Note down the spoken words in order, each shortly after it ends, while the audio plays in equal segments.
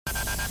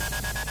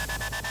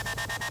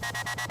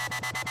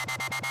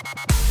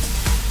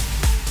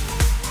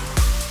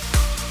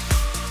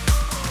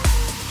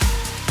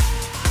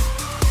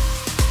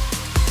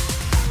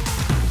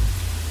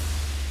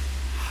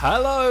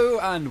Hello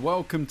and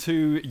welcome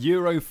to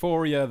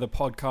Europhoria, the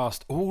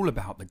podcast all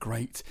about the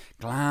great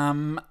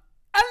glam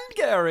and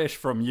garish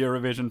from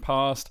Eurovision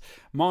past.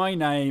 My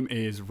name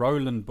is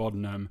Roland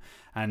Bodnam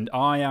and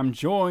I am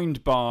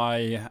joined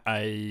by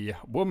a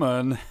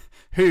woman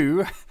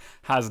who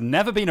has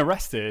never been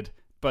arrested,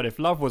 but if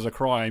love was a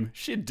crime,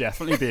 she'd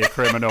definitely be a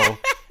criminal.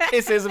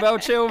 It's Isabel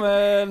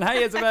Chilman.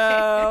 Hey,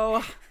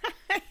 Isabel.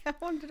 I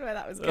wondered where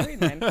that was going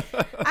then.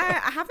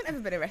 I haven't ever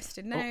been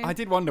arrested, no. Well, I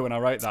did wonder when I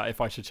wrote that if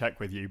I should check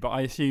with you, but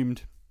I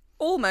assumed...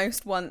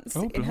 Almost once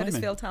in blimey.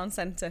 Huddersfield Town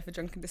Centre for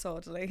drunk and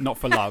disorderly. Not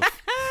for love.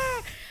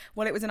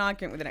 Well, it was an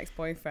argument with an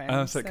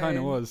ex-boyfriend. So it kind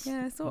of was.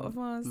 Yeah, sort of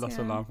was. Lots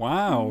yeah. of love.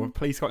 Wow,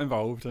 police got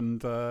involved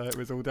and it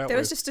was all dealt There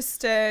with. was just a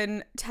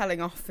stern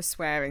telling off for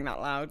swearing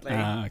that loudly.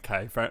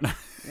 Okay, fair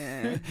enough.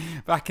 Yeah.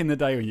 Back in the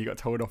day when you got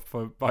told off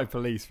by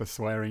police for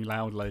swearing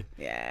loudly,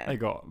 Yeah. they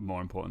got more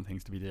important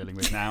things to be dealing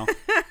with now.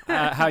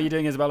 How are you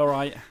doing, Isabel? All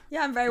right?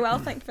 Yeah, I'm very well.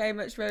 Thank you very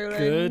much,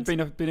 Roland.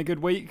 Good. Been a good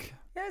week.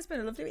 Yeah, it's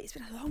been a lovely week. It's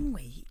been a long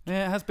week.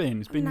 Yeah, it has been.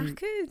 It's been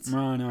knackered.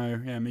 Oh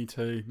no, yeah, me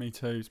too. It's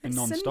been It's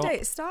non-stop. Sunday.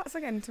 It starts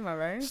again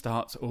tomorrow.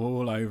 Starts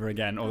all over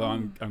again. Although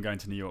I'm going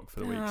to New York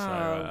for the week,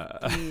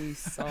 You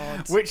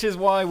sod. which is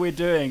why we're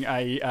doing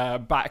a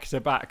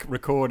back-to-back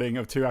recording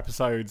of 2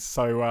 episodes.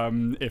 So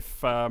if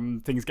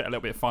things get a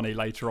little bit funny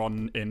later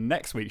on in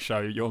next week's show,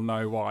 you'll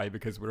know why,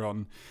 because we're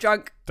on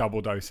Drunk. double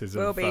doses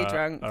We'll of be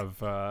drunk.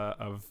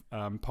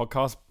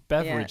 podcast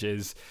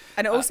beverages.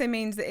 And it also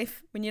means that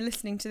if, when you're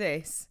listening to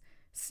this,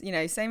 you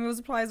know, same rules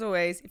apply as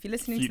always. If you're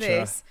listening to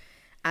this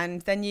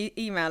and then you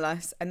email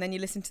us and then you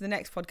listen to the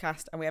next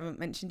podcast and we haven't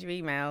mentioned your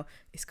email,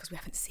 it's because we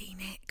haven't seen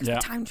it, because we're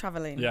time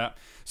travelling. Yeah.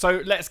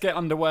 So let's get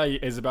underway,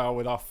 Isabel,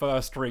 with our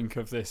first drink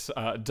of this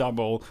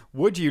double.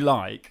 Would you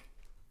like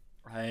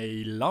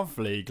a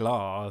lovely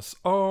glass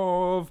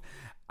of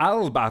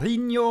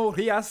Albarino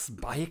Rias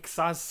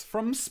Baixas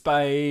from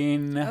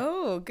Spain?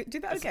 Oh,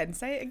 do that again.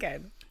 Say it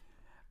again.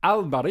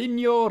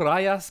 Albarino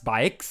Rias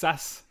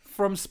Baixas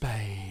from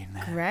Spain.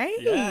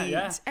 Great.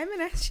 Yeah.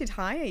 M&S should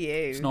hire you.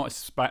 It's not it's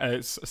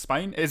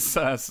Spain. It's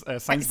Sainsbury's.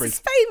 It's the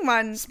Spain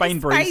one.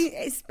 Spainbury's.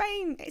 It's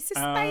Spain. It's a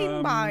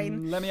Spain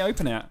wine. Let me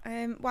open it.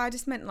 Well, I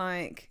just meant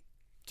like...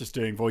 Just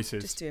doing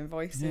voices. Just doing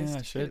voices. Yeah, I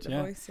Just should, the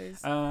yeah.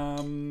 voices.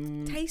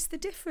 Taste the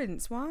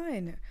difference,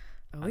 wine.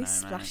 Oh, he's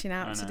splashing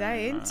out I know,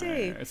 today, isn't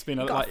he? It's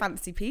been Got a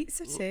fancy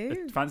pizza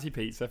too. Fancy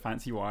pizza,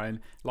 fancy wine,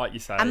 like you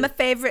say. And my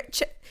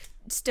favourite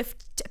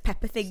stuffed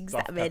pepper things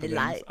that I really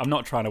like. I'm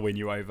not trying to win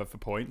you over for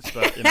points,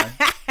 but you know,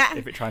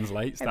 if it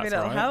translates, that's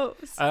all right.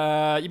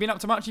 Helps. You've been up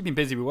to much. You've been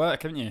busy with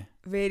work, haven't you?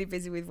 Really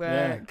busy with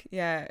work.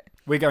 Yeah.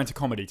 We're going to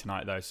comedy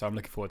tonight though, so I'm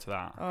looking forward to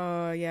that.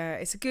 Oh yeah,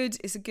 it's a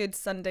good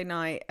Sunday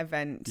night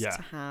event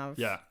to have.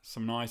 Yeah,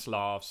 some nice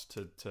laughs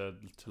to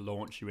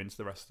launch you into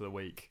the rest of the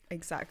week.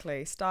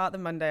 Exactly. Start the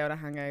Monday on a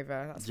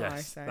hangover. That's what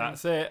I say.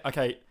 That's it.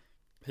 Okay,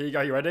 here you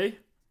go. You ready?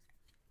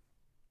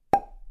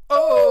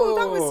 Oh,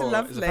 that was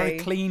lovely. It's a very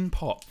clean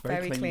pop.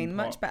 Very clean.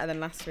 Pop. Much better than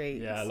last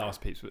week. Yeah,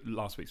 last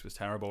week's was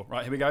terrible.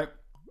 Right, here we go.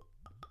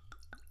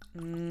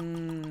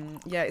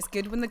 Yeah, it's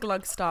good when the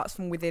glug starts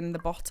from within the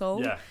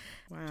bottle. Yeah.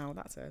 Wow,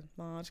 that's a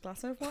large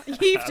glass of wine.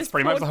 You've just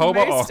pretty much poured the whole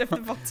most bottle. of the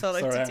bottle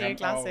into 2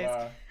 glasses.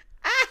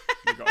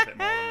 You've got a bit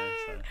more than me,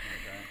 so there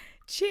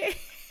Cheers.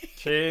 we go.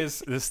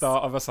 Cheers, the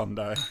start of a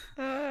Sunday.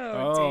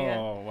 Oh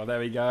dear. Well, there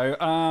we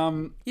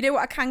go. You know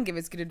what I can give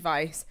as good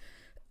advice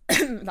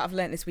that I've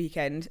learnt this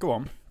weekend? Go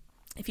on.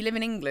 If you live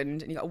in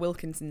England and you've got a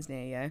Wilkinson's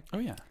near you, Oh,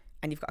 yeah.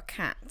 and you've got a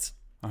cat,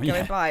 Oh, go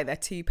and buy their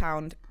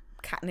 £2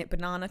 catnip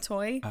banana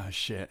toy. Oh,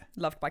 shit.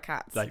 Loved by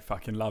cats. They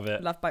fucking love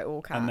it. Loved by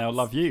all cats. And they'll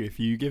love you if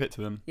you give it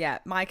to them. Yeah,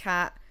 my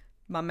cat,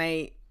 my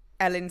mate,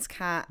 Ellen's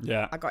cat.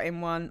 Yeah. I got him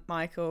one.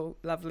 Michael,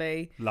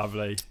 lovely.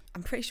 Lovely.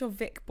 I'm pretty sure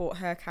Vic bought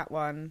her cat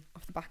one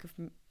off the back of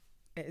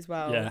it as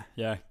well. Yeah.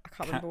 I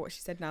can't remember what she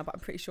said now, but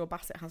I'm pretty sure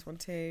Bassett has one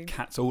too.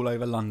 Cats all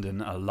over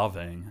London are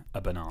loving a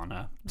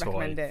banana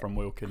Recommend toy it. from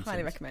Wilkinson's.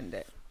 Highly recommend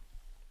it.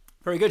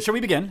 Very good. Shall we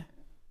begin?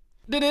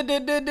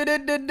 Eurovision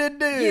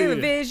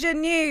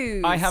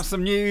news. I have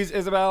some news,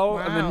 Isabel,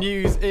 and the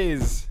news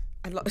is...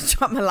 I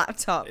dropped my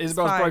laptop.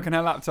 Isabel's broken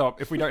her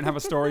laptop. If we don't have a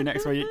story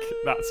next week,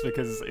 that's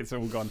because it's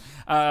all gone.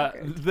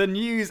 The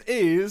news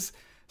is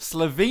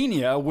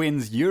Slovenia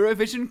wins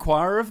Eurovision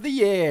Choir of the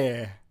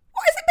Year.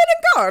 What, has it been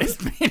and gone? It's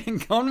been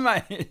and gone,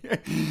 mate.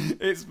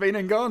 It's been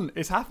and gone.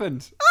 It's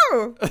happened.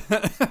 Oh.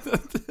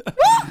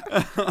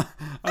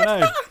 I know.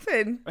 What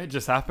happened? It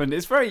just happened.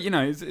 It's very,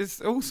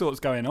 it's all sorts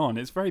going on.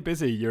 It's very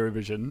busy,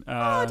 Eurovision.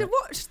 I'd have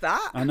watched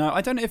that. I know.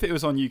 I don't know if it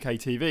was on UK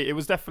TV. It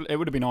was definitely. It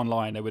would have been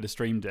online. They would have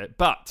streamed it.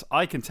 But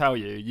I can tell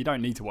you, you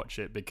don't need to watch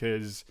it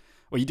because,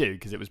 well, you do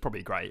because it was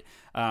probably great.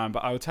 But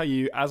I will tell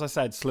you, as I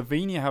said,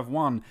 Slovenia have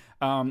won.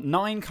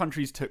 9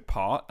 countries took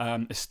part: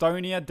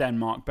 Estonia,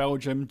 Denmark,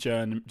 Belgium,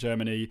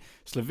 Germany,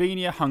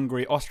 Slovenia,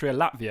 Hungary, Austria,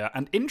 Latvia,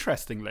 and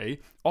interestingly,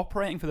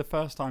 operating for the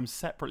first time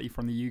separately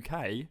from the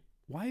UK,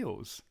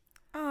 Wales.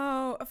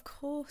 Oh, of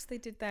course they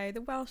did though.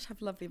 The Welsh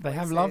have lovely voices. They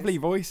have lovely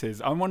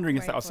voices. I'm wondering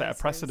if Great that'll set a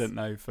voices. precedent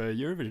though for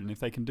Eurovision. If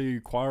they can do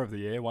Choir of the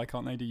Year, why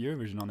can't they do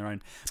Eurovision on their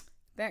own?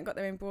 They haven't got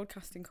their own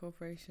broadcasting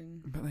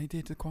corporation. But they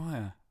did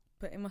acquire.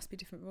 But it must be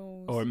different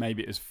rules. Or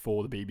maybe it was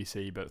for the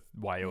BBC, but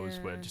Wales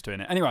were Yeah. just doing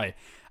it. Anyway,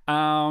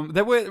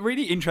 there were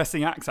really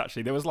interesting acts,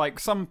 actually. There was like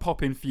some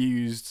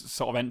pop-infused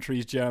sort of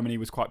entries. Germany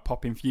was quite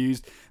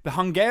pop-infused. The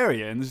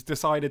Hungarians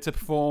decided to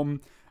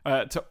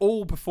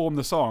all perform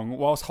the song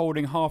whilst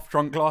holding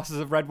half-drunk glasses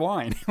of red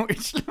wine,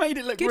 which made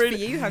it look Good really...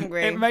 for you,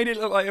 Hungary. It made it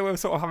look like they were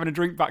sort of having a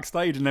drink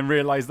backstage and then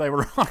realised they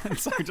were on, and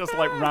so just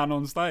like ran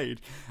on stage.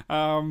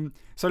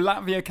 So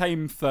Latvia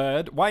came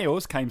third,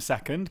 Wales came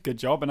second, good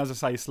job, and as I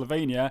say,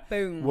 Slovenia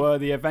Boom. were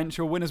the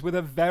eventual winners with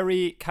a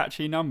very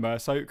catchy number.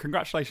 So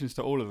congratulations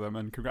to all of them,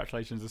 and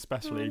congratulations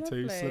especially to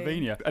lovely.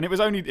 Slovenia. And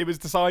it was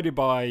decided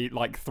by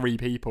like 3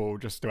 people,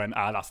 just went,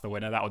 that's the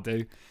winner, that'll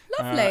do.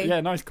 Lovely.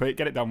 Yeah, nice, quick,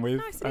 get it done with.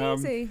 Nice and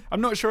easy.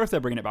 I'm not sure if they're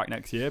bringing it back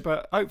next year,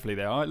 but hopefully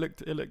they are. It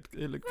looked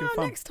good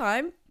fun. Next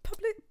time,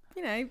 probably,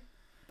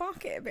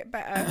 bark it a bit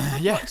better.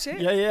 I'd Yeah, watch it.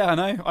 yeah, I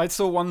know. I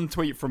saw one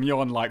tweet from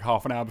Jon like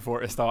half an hour before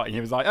it was starting.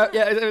 He was like, "Oh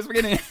yeah, it was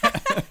beginning."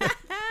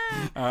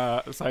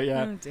 So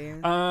yeah. Oh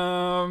dear.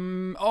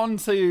 On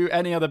to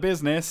any other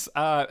business,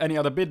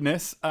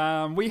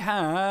 we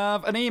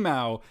have an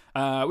email.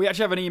 We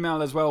actually have an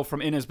email as well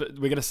from Innes, but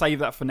we're going to save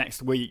that for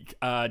next week,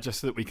 just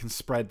so that we can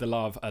spread the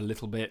love a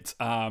little bit.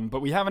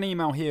 But we have an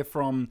email here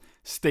from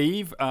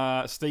Steve.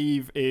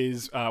 Steve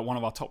is one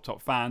of our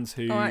top fans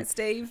who, All right,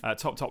 Steve.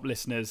 top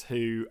listeners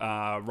who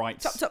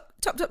writes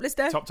Top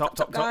listener.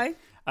 top guy.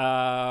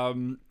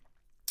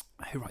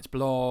 Who writes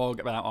blog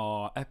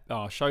about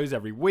our shows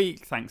every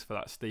week. Thanks for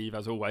that, Steve,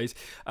 as always.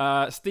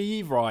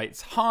 Steve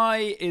writes,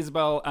 "Hi,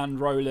 Isabel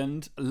and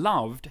Roland.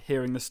 Loved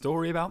hearing the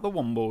story about the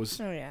Wombles."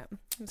 Oh yeah.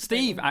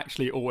 Steve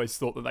actually always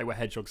thought that they were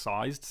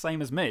hedgehog-sized,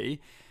 same as me.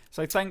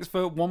 So thanks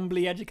for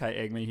Wombly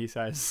educating me, he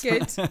says.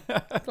 Good.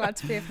 Glad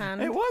to be of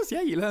hand. It was,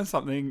 yeah. You learned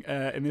something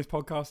in this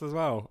podcast as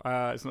well.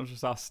 It's not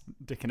just us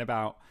dicking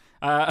about.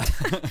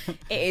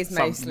 It is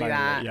mostly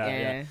that,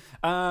 yeah.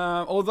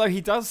 Although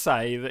he does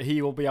say that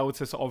he will be able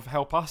to sort of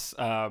help us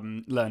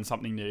learn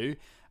something new.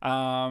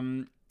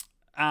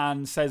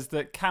 And says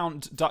that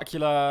Count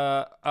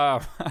Duckula,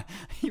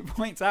 he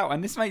points out,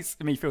 and this makes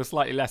me feel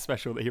slightly less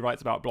special that he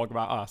writes about a blog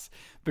about us,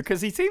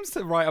 because he seems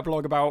to write a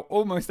blog about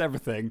almost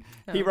everything.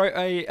 Oh. He wrote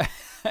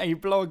a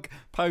blog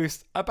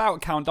post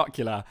about Count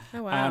Duckula,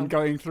 and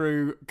going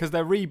through, because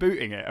they're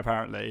rebooting it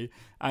apparently,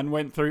 and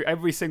went through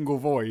every single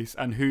voice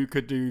and who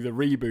could do the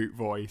reboot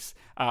voice,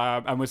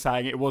 and was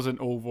saying it wasn't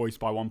all voiced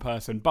by one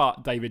person,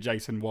 but David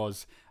Jason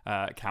was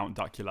Count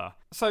Duckula.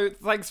 So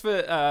thanks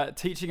for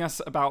teaching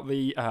us about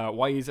the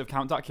ways of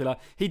Count Duckula.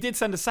 He did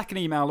send a second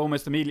email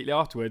almost immediately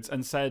afterwards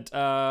and said,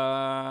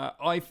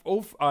 I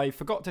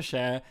forgot to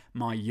share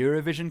my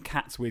Eurovision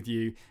cats with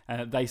you.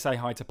 They say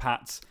hi to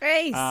Pats.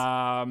 Grace.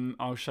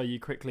 I'll show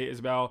you quickly,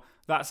 Isabel.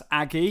 That's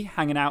Aggie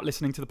hanging out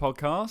listening to the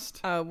podcast.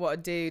 Oh, what a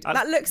dude.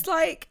 That looks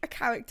like a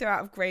character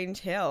out of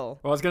Grange Hill.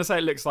 Well, I was going to say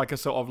it looks like a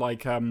sort of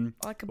like a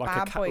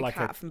bad boy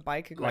cat from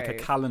Biker Grove. Like a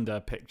calendar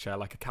picture,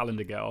 like a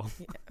calendar girl.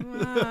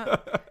 Yeah.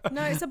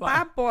 No, it's a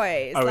bad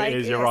boy. It's it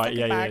is. You're right.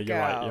 Like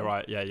you're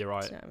right. Yeah, you're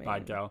right. Do you know what I mean?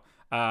 Bad girl.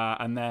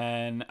 And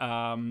then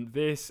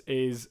this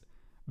is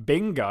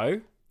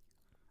Bingo.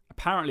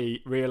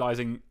 Apparently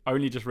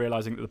only just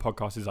realising that the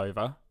podcast is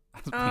over.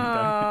 That's Bingo.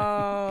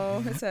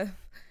 Oh,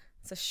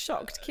 it's a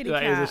shocked kitty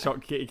cat. That is a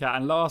shocked kitty cat.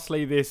 And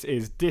lastly, this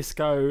is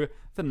Disco,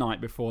 the night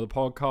before the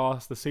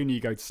podcast. The sooner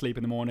you go to sleep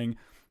in the morning,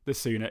 the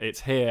sooner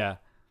it's here.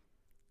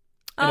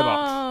 In a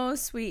box. Oh,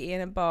 sweetie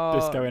in a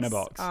box. Disco in a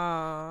box.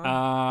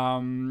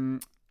 Oh.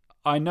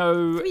 I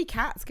know... 3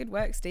 cats. Good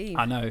work, Steve.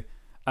 I know.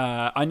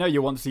 I know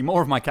you want to see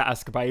more of my cat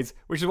escapades,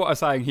 which is what I was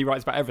saying. He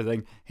writes about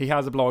everything. He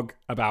has a blog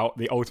about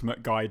the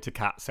ultimate guide to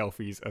cat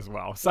selfies as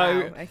well. So,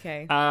 wow,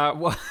 okay.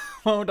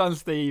 Well done,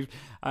 Steve,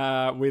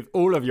 with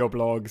all of your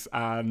blogs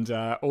and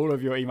all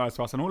of your emails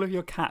to us and all of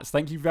your cats.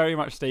 Thank you very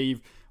much,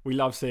 Steve. We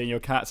love seeing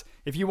your cats.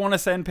 If you want to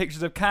send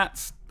pictures of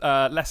cats,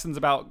 lessons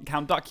about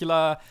Count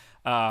Duckula,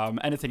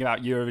 anything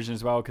about Eurovision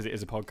as well, because it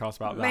is a podcast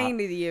about that.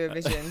 Mainly the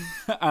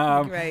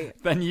Eurovision. Great.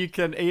 Then you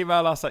can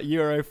email us at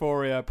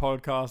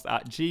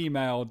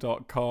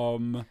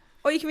europhoriapodcast@gmail.com.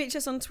 Or you can reach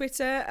us on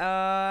Twitter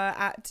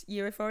at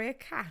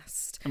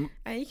EuphoriaCast.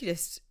 And you can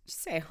just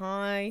say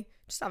hi,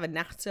 just have a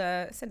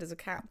natter, send us a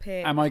cat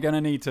pic. Am I going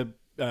to need to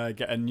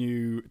get a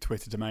new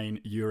Twitter domain,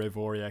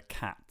 Europhoria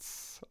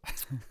Cats?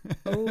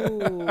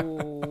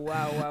 Oh,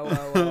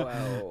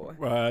 wow.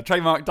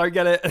 Trademark, don't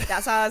get it.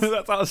 That's us.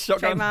 That's us,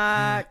 shotgun.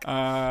 Trademark.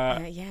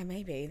 Yeah,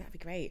 maybe. That'd be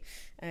great.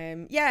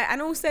 And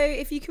also,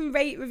 if you can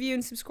rate, review,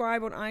 and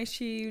subscribe on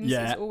iTunes,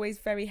 it's always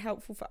very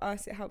helpful for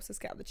us. It helps us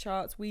get up the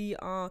charts. We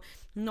are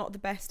not the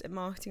best at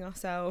marketing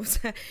ourselves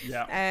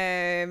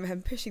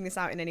and pushing this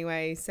out in any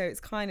way. So it's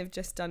kind of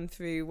just done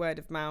through word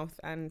of mouth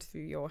and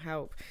through your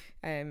help.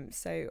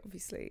 So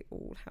obviously,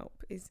 all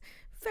help is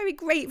very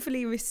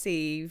gratefully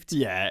received.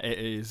 Yeah, it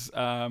is.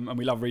 And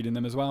we love reading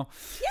them as well.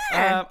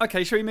 Yeah.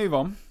 Okay, shall we move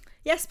on?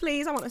 Yes,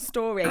 please. I want a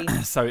story.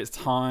 So it's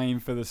time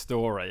for the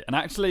story. And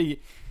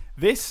actually,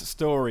 This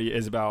story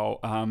is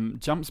about,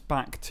 jumps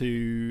back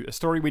to a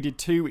story we did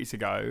 2 weeks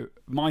ago.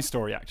 My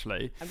story,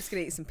 actually. I'm just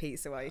going to eat some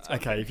pizza while you talk.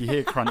 Okay, if you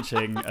hear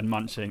crunching and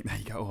munching, there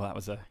you go. Oh, that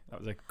was a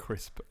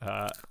crisp.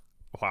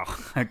 Wow.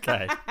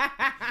 Okay.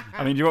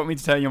 I mean, do you want me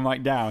to turn your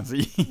mic down so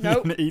you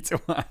can eat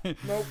away?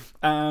 Nope.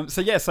 I'm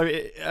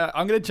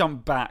going to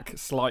jump back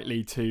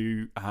slightly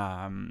to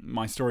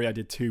my story I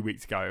did 2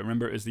 weeks ago.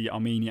 Remember, it was the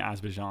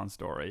Armenia-Azerbaijan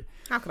story.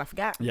 How could I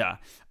forget? Yeah.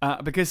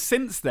 Because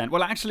since then,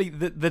 well, actually,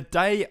 the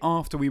day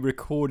after we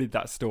recorded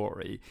that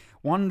story,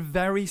 one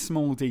very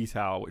small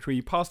detail, which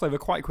we passed over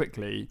quite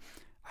quickly,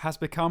 has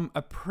become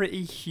a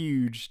pretty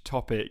huge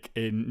topic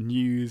in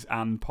news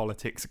and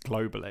politics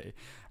globally.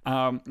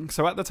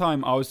 So at the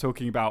time, I was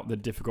talking about the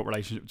difficult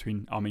relationship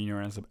between Armenia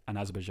and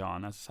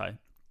Azerbaijan, as I say.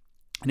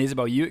 And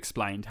Isabel, you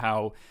explained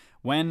how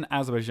when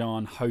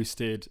Azerbaijan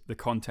hosted the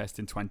contest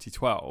in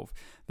 2012,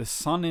 the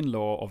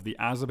son-in-law of the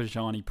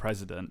Azerbaijani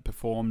president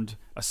performed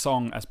a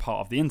song as part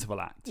of the interval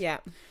act. Yeah.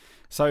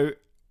 So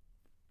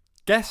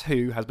guess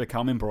who has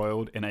become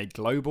embroiled in a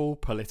global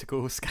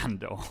political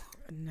scandal?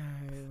 No.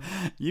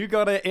 You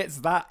got it. It's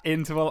that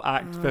interval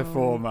act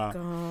performer.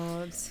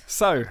 God.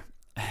 So,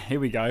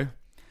 here we go.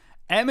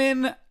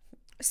 Emin.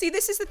 See,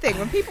 this is the thing.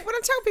 When I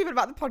tell people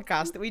about the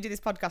podcast, that we do this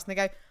podcast, and they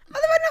go, are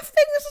there enough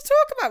things to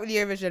talk about with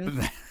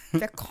Eurovision?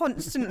 There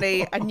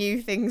constantly are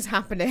new things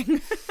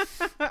happening.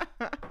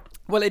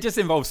 Well, it just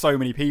involves so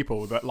many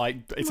people that,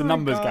 like, it's a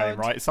numbers game,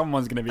 right?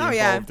 Someone's going to be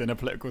involved in a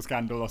political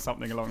scandal or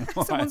something along the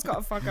line. Someone's got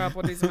to fuck up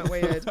or do something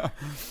weird.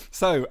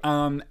 So,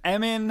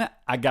 Emin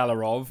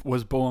Agalarov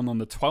was born on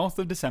the 12th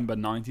of December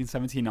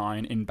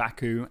 1979 in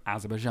Baku,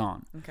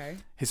 Azerbaijan. Okay.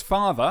 His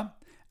father,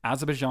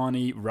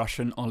 Azerbaijani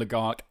Russian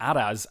oligarch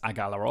Araz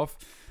Agalarov,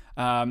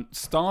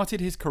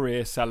 started his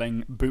career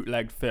selling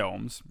bootlegged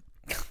films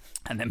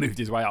and then moved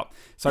his way up.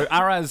 So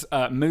Araz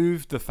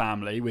moved the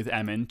family with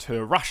Emin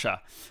to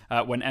Russia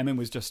when Emin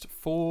was just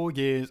 4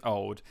 years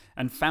old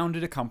and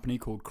founded a company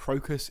called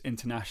Crocus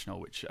International,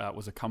 which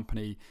was a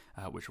company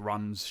which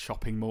runs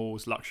shopping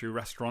malls, luxury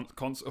restaurants,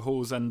 concert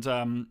halls, and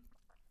a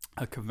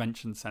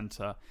convention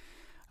centre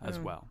as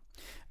well.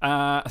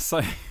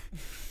 So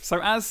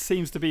as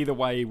seems to be the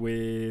way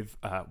with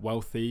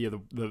wealthy,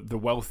 or the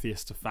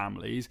wealthiest of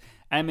families,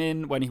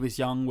 Emin, when he was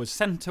young, was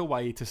sent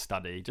away to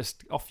study.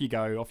 Just off you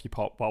go, off you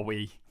pop, while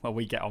we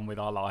get on with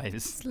our lives.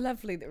 It's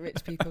lovely that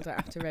rich people don't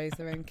have to raise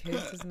their own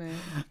kids, isn't it?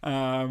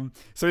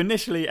 So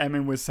initially,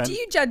 Emin was sent. Do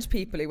you judge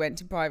people who went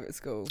to private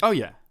school? Oh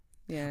yeah.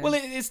 Yeah. Well,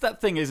 it's that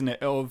thing, isn't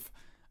it? I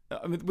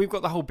mean, we've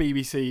got the whole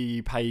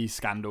BBC pay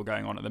scandal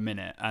going on at the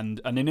minute,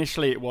 and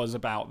initially it was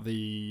about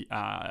the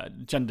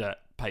gender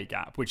pay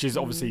gap, which is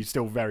obviously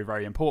still very,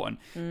 very important.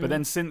 But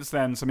then since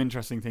then, some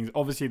interesting things.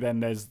 Obviously, then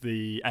there's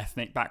the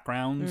ethnic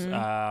backgrounds,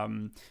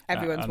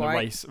 Everyone's and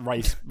white.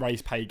 the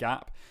race pay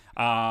gap,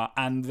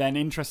 and then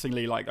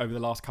interestingly, like over the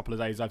last couple of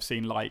days, I've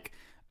seen like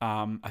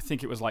I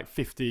think it was like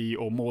 50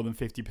 or more than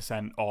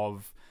 50%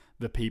 of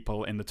the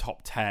people in the top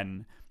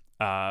 10.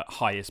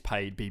 Highest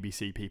paid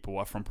BBC people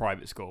are from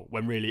private school,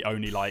 when really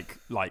only like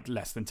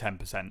less than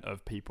 10%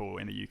 of people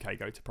in the UK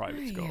go to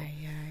private school.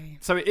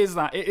 So it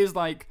is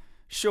like,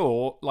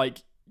 sure,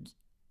 like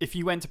if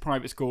you went to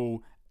private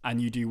school and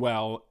you do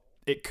well,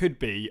 it could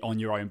be on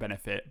your own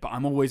benefit, but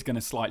I'm always going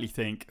to slightly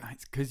think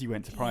it's because you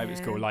went to private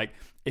school. Like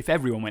if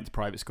everyone went to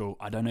private school,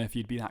 I don't know if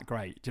you'd be that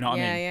great. Do you know what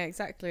I mean? Yeah,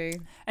 exactly.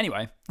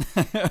 Anyway,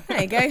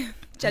 there you go.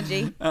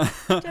 Judgy,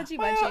 judgy,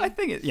 well, I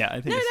think it. Yeah,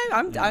 I think.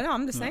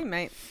 I'm the same,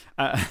 mate.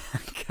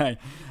 Okay.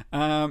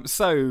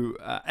 So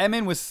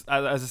Emin was,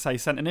 as I say,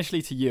 sent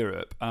initially to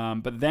Europe,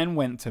 but then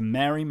went to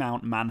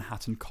Marymount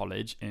Manhattan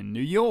College in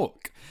New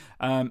York.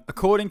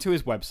 According to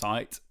his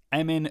website,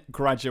 Emin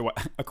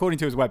according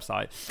to his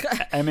website,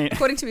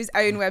 according to his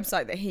own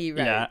website that he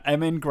wrote. Yeah,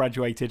 Emin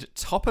graduated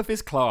top of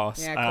his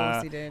class. Yeah, of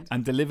course he did.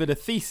 And delivered a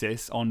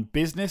thesis on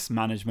business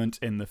management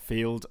in the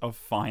field of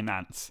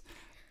finance.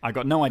 I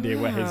got no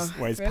idea where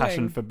his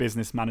passion for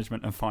business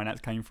management and finance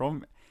came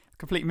from.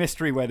 Complete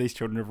mystery where these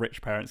children of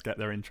rich parents get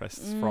their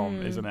interests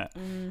from, isn't it?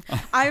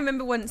 I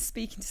remember once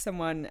speaking to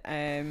someone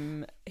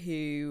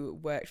who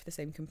worked for the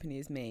same company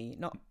as me,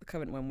 not the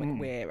current one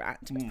we're at,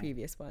 but the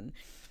previous one,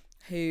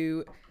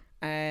 who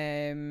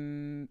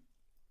was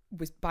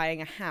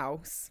buying a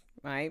house,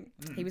 right?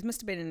 He must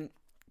have been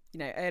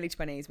in, early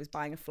 20s, was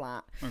buying a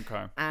flat.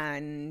 Okay.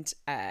 And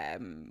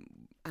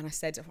I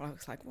said, I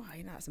was like, wow,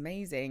 that's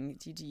amazing.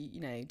 Did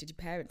your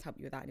parents help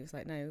you with that? And he was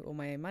like, no, all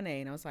my own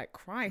money. And I was like,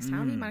 Christ, how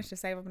have you managed to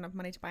save up enough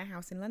money to buy a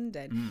house in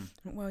London?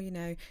 Well,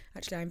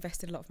 actually I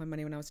invested a lot of my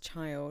money when I was a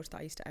child that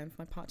I used to earn for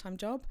my part-time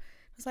job. I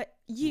was like,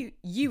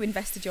 you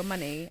invested your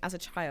money as a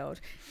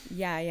child.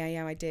 Yeah,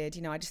 I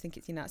did. I just think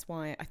it's, that's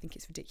why I think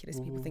it's ridiculous.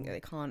 People think that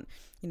they can't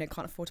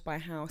afford to buy a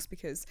house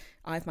because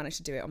I've managed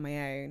to do it on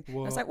my own.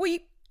 What? I was like, well,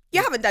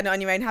 You haven't done it on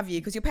your own, have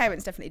you? Because your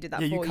parents definitely did that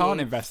for you. Yeah, you can't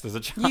invest as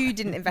a child. You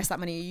didn't invest that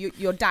money.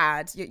 Your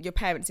dad, your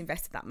parents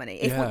invested that money.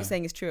 If what you're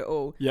saying is true at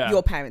all,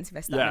 your parents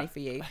invested that money for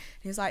you. And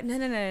he was like, no.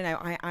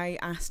 I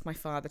asked my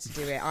father to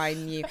do it. I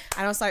knew.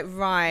 And I was like,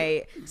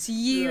 right. So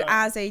you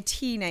as a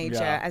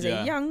teenager, as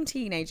a young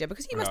teenager,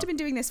 because you must have been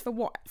doing this for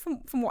what,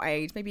 from what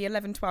age? Maybe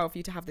 11, 12 for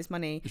you to have this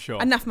money.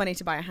 Sure. Enough money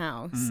to buy a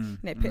house.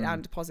 Put down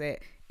a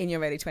deposit in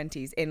your early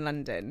 20s in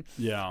London.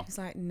 Yeah. He's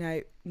like,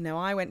 no,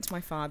 I went to my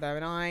father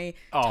and I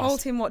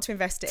told him what to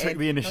invest it in. Took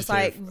the initiative.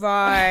 I was like,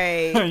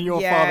 right.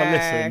 Your father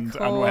listened.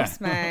 Of course,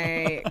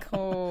 mate. Of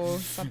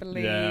course. I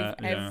believe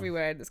every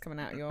word that's coming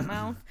out of your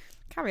mouth.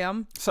 Carry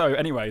on. So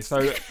anyway,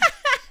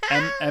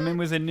 Emin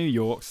was in New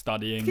York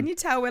studying. Can you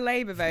tell we're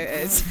Labour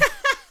voters?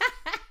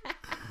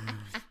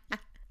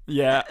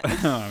 Yeah,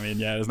 I mean,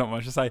 there's not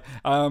much to say.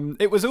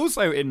 It was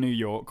also in New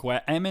York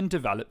where Emin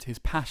developed his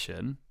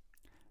passion,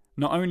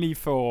 not only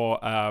for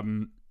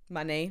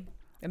money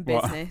and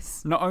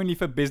business, not only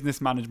for business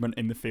management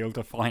in the field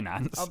of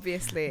finance,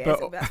 obviously,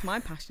 that's my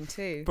passion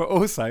too, but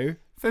also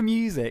for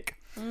music.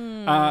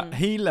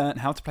 He learnt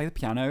how to play the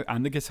piano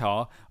and the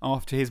guitar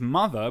after his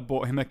mother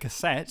bought him a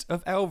cassette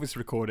of Elvis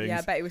recordings. Yeah,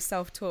 I bet he was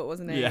self-taught,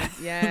 wasn't he?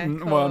 Yeah.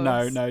 Well,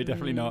 no,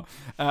 definitely not.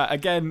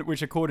 Again,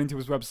 which according to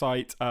his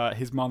website,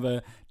 his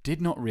mother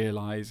did not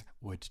realise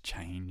would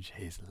change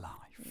his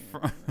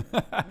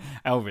life.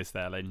 Elvis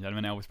there, ladies and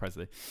gentlemen, Elvis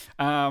Presley.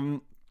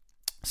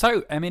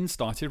 So Emin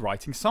started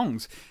writing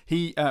songs.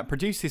 He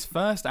produced his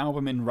first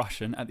album in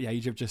Russian at the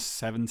age of just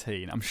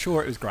 17. I'm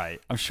sure it was great.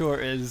 I'm sure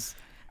it is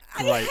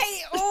great. I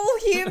hate all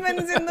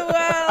humans in the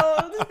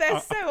world.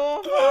 They're so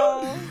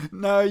awful.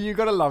 No, you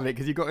got to love it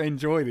because you got to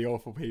enjoy the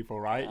awful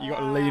people, right? You got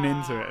to lean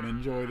into it and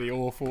enjoy the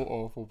awful,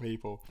 awful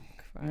people.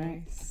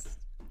 Christ.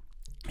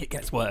 It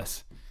gets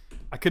worse.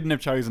 I couldn't have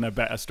chosen a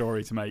better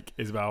story to make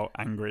Isabel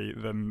angry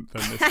than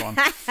this one.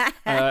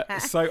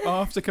 So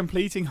after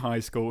completing high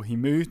school, he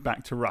moved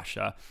back to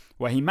Russia,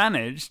 where he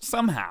managed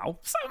somehow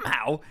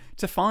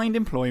to find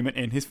employment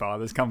in his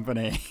father's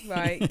company.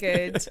 Right,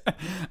 good.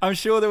 I'm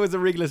sure there was a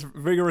rigorous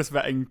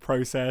vetting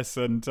process,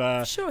 and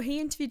sure, he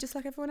interviewed just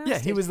like everyone else. Yeah,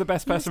 he was the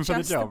best person for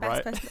the job,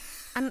 right?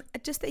 And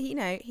just that he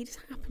just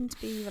happened to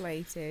be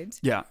related.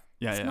 Yeah.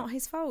 It's not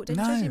his fault. Don't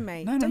judge him,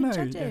 mate. Don't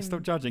judge him.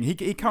 Stop judging.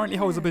 He currently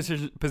holds a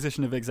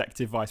position of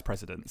executive vice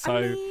president. So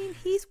I mean,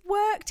 he's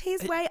worked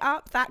his way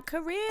up that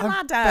career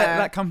ladder.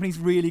 That company's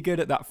really good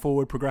at that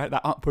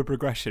upward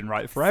progression,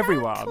 right? For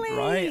everyone,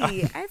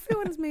 right?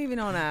 Everyone's moving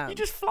on up. You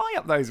just fly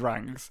up those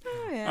ranks.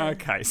 Oh, yeah.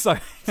 Okay, so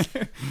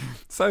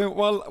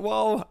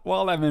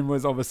while Emin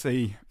was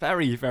obviously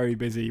very, very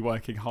busy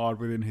working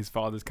hard within his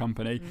father's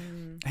company,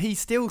 he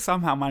still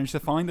somehow managed to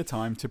find the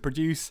time to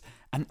produce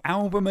an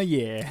album a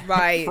year,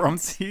 right? From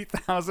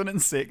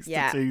 2006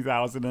 to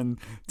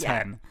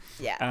 2010.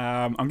 Yeah.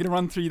 I'm going to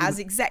run through as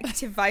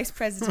executive vice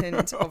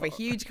president of a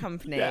huge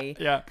company.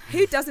 Yeah.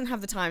 Who doesn't have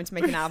the time to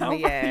make an album a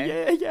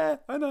year? Yeah,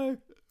 I know.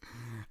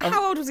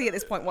 How old was he at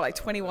this point? What, like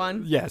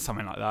 21? Yeah,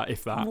 something like that,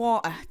 if that.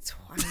 What a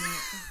twat.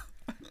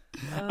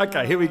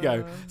 Okay, here we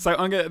go. So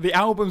the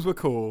albums were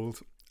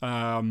called.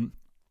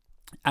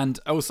 And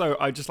also,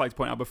 I'd just like to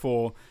point out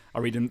before I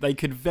read them, they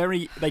could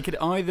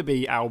either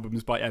be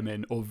albums by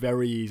Emin or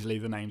very easily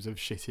the names of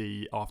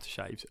shitty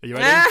aftershaves. Are you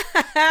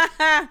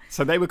ready?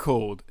 So they were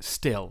called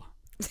Still,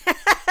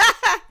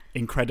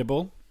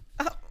 Incredible,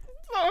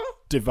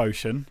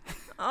 Devotion,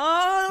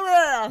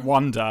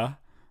 Wonder,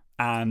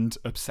 and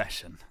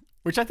Obsession.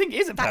 Which I think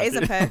is a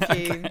perfume. That is a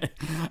perfume. Okay.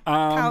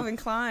 Calvin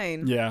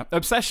Klein. Yeah.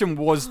 Obsession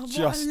was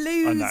just... What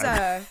a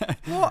loser.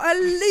 What a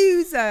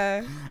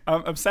loser.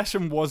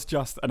 Obsession was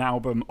just an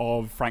album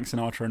of Frank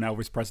Sinatra and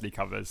Elvis Presley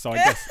covers. So I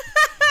guess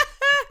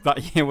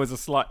that year was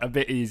a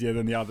bit easier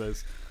than the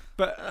others.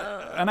 But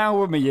an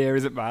album a year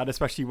isn't bad,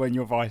 especially when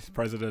you're vice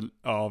president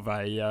of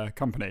a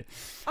company.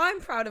 I'm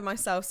proud of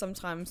myself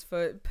sometimes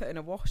for putting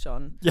a wash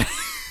on. Yeah.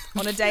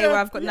 On a day where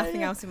I've got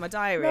nothing else in my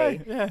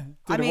diary.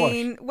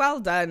 Well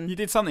done. You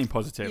did something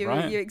positive,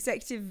 right? You're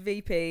executive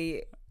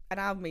VP, an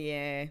album a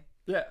year.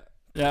 Yeah.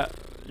 Who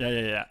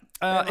am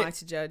I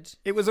to judge?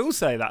 It was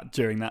also that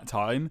during that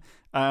time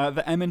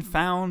that Emin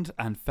found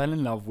and fell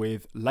in love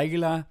with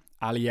Layla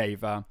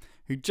Aliyeva,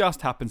 who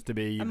just happens to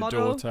be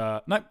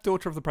daughter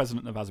of the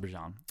president of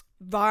Azerbaijan.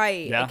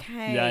 Right. Yeah.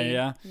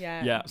 Okay.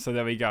 Yeah. So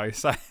there we go.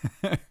 So,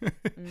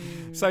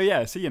 so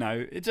you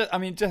know, it's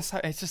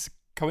just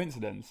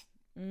coincidence.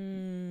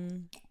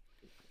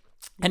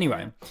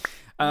 Anyway,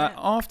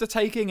 after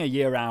taking a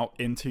year out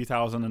in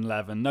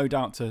 2011, no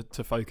doubt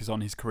to focus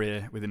on his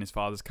career within his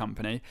father's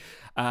company,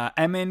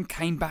 Emin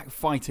came back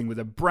fighting with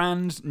a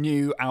brand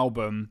new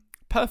album,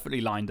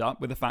 perfectly lined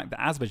up with the fact that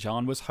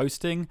Azerbaijan was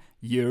hosting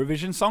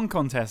Eurovision Song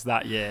Contest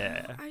that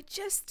year. I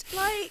just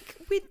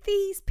with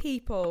these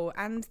people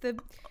and the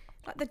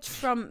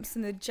Trumps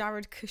and the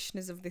Jared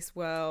Kushners of this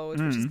world,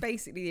 which is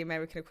basically the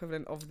American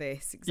equivalent of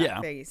this,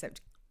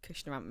 except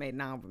Kushner hasn't made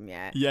an album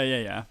yet.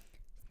 Yeah.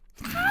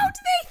 How do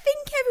they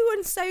think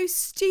everyone's so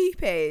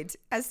stupid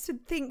as to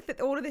think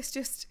that all of this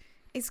just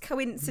is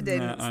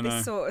coincidence,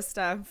 this sort of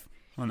stuff?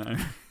 I know.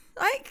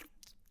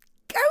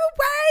 Go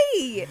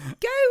away!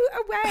 Go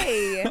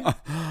away!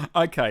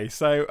 Okay,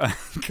 so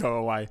go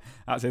away.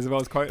 That's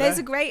Isabel's quote. There's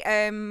there. a great.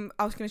 I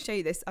was going to show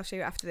you this. I'll show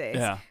you after this.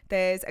 Yeah.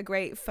 There's a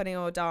great Funny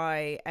or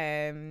Die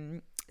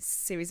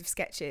series of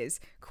sketches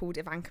called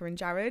Ivanka and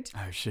Jared,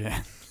 Oh shit.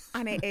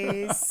 and it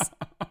is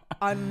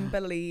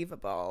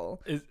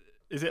unbelievable.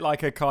 Is it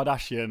like a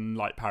Kardashian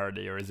like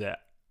parody, or is it?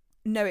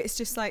 No, it's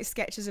just like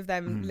sketches of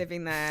them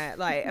living their,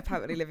 like,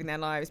 apparently living their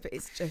lives, but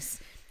it's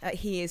just,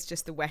 he is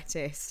just the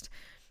wettest,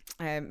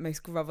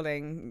 most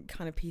grovelling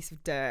kind of piece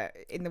of dirt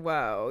in the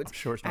world. I'm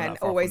sure it's not and that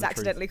far always from the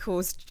accidentally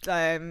calls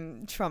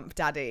Trump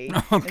daddy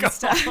Oh, and God.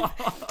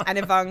 stuff. And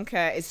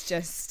Ivanka is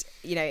just,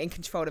 you know, in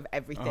control of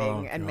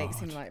everything and makes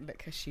him God. like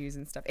lick her shoes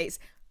and stuff. It's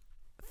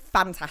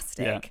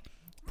fantastic. Yeah.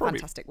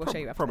 Fantastic. We'll show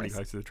you after Probably this.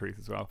 close to the truth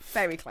as well.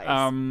 Very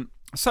close.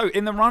 So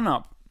in the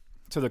run-up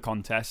to the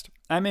contest,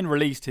 Emin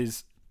released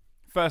his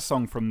first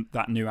song from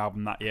that new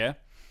album that year,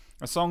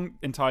 a song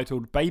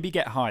entitled Baby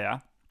Get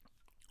Higher,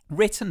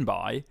 written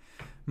by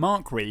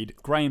Mark Reed,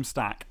 Graham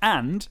Stack,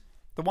 and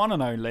the one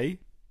and only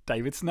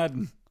David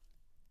Snedden.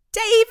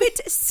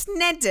 David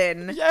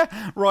Snedden.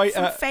 Yeah, right.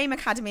 From Fame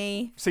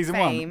Academy. Season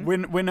Fame.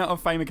 1. Winner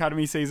of Fame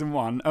Academy Season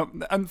 1.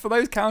 And for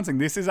those counting,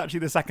 this is actually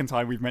the second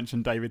time we've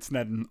mentioned David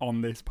Snedden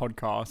on this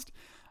podcast.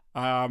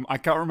 I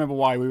can't remember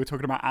why. We were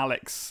talking about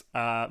Alex,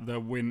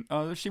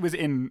 she was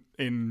in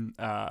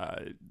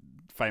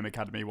Fame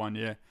Academy one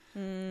year,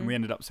 and we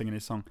ended up singing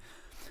his song.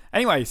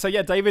 Anyway, so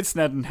yeah, David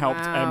Snedden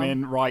helped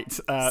Emin write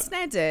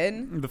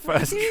Snedden? the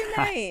first Too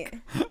track late.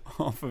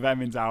 off of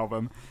Emin's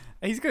album.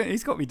 He's got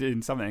to be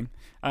doing something.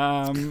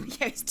 Yeah,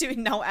 he's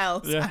doing no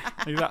else. Yeah,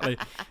 exactly.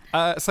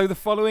 So the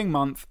following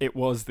month, it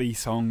was the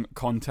song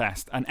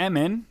contest, and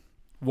Emin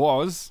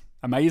was,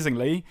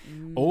 amazingly,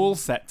 all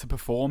set to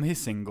perform his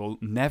single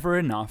 "Never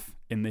Enough"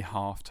 in the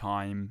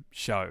halftime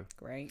show.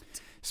 Great.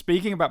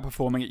 Speaking about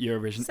performing at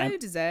Eurovision, So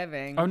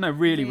deserving. Oh no,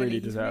 really he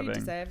deserving. Really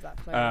deserves that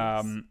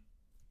place.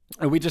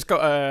 We just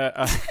got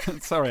a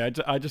sorry,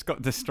 I just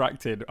got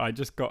distracted. I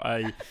just got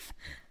a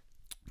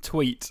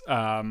tweet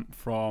from.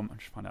 I'll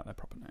just find out their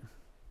proper name.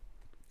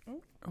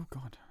 Oh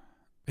God,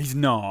 he's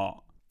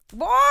not.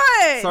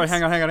 What? Sorry,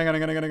 hang on.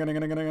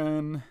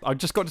 I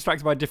just got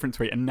distracted by a different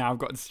tweet, and now I've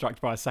got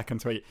distracted by a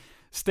second tweet.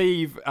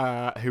 Steve,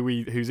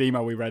 whose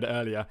email we read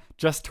earlier,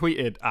 just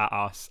tweeted at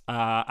us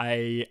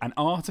an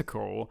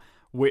article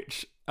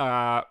which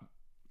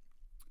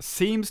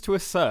seems to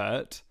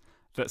assert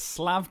that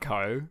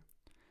Slavko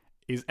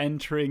is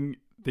entering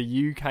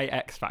the UK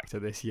X Factor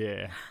this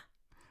year.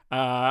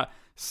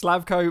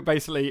 Slavko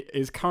basically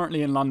is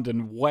currently in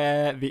London,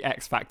 where the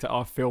X Factor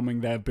are filming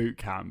their boot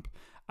camp.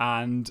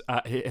 And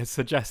he has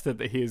suggested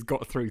that he has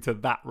got through to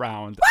that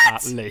round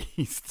at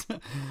least.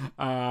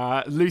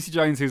 Lucy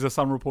Jones, who's a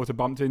Sun reporter,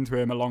 bumped into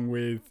him along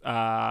with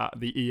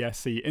the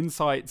ESC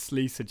Insights,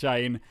 Lisa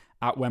Jane,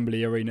 at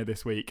Wembley Arena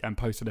this week and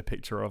posted a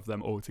picture of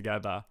them all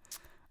together.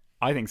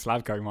 I think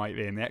Slavko might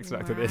be in the X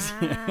Factor this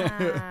year.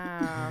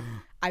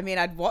 I mean,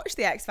 I'd watch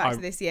the X Factor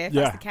this year if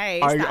that's the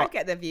case. That'd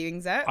get the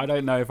viewings up. I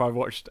don't know if I've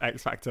watched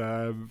X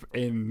Factor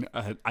in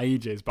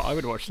ages, but I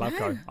would watch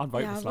Slavko. No. I'd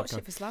vote for Slavko. I'd watch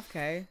it for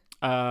Slavko.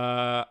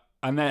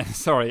 And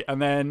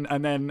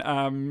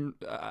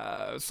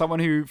then someone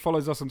who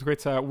follows us on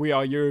Twitter, We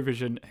Are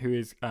Eurovision, who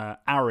is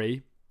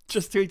Ari,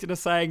 just tweeted us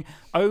saying,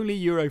 only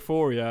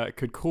Europhoria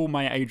could call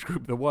my age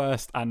group the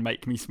worst and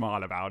make me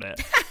smile about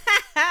it.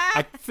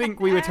 I think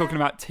we were talking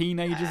about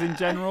teenagers in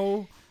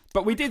general.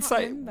 But we did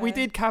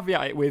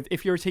caveat it with,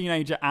 if you're a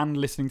teenager and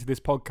listening to this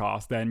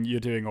podcast, then you're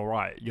doing all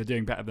right. You're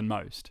doing better than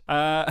most.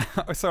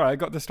 Sorry, I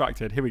got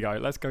distracted. Here we go.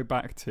 Let's go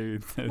back to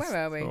this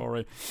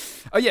story.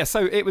 Oh yeah,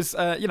 so it was,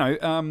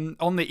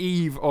 on the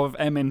eve of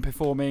Emin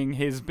performing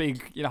his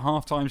big,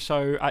 halftime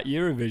show at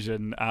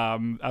Eurovision,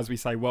 as we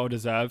say, well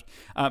deserved.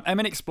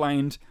 Emin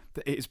explained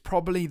that it is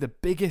probably the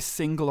biggest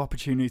single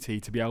opportunity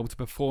to be able to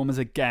perform as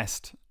a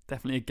guest.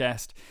 Definitely a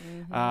guest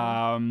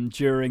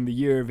during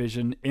the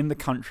Eurovision in the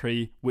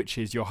country, which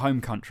is your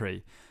home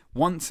country.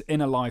 Once in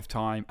a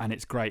lifetime, and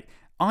it's great.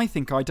 I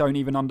think I don't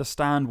even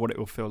understand what it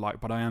will feel like,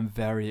 but I am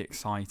very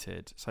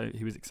excited. So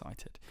he was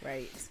excited.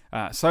 Great.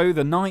 So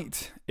the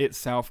night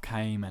itself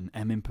came and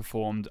Emin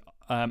performed.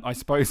 I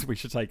suppose we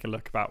should take a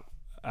look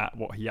at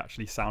what he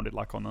actually sounded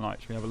like on the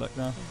night. Should we have a look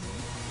now?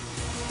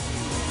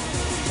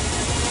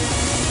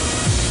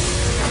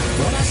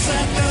 When I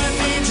said that I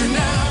need you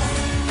now,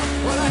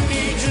 well, I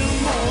need you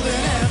more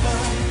than ever.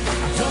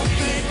 I don't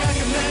think I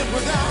can live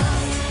without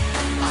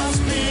us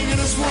being in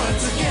this world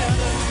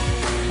together.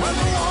 When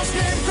the walls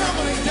came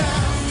crumbling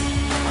down,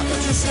 I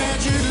thought you said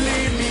you'd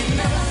leave me.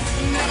 Never,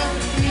 never,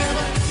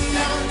 never,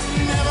 never,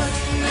 never,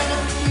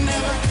 never,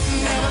 never,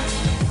 never.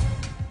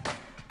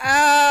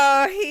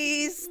 Oh,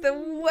 he's the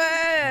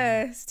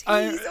worst.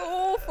 He's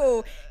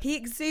awful. He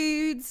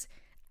exudes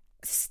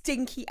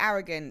stinky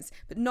arrogance,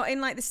 but not in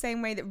like the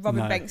same way that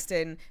Robin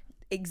Bengtsson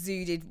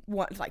exuded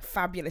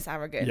fabulous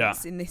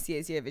arrogance in this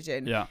year's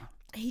Eurovision. Yeah.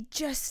 He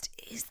just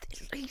is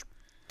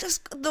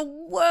just the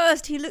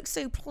worst. He looks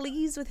so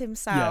pleased with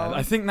himself. Yeah,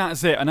 I think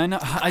that's it. And I know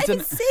I can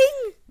don't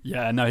sing.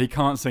 Yeah, no, he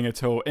can't sing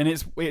at all, and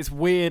it's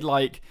weird.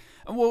 Like,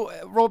 well,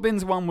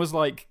 Robin's one was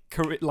like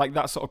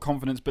that sort of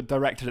confidence, but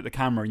directed at the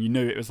camera, and you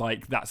knew it was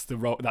like that's the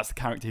role, that's the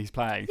character he's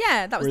playing.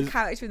 Yeah, that was the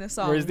character in the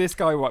song. Whereas this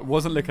guy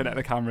wasn't looking at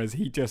the cameras;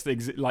 he just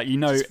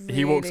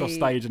he walks off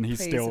stage and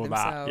he's still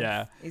that.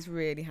 Yeah, he's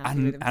really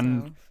happy with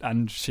himself.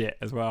 And shit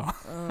as well.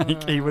 Oh,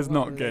 he was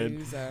not good.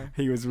 Loser.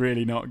 He was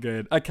really not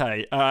good.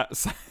 Okay,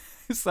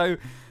 so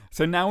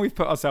now we've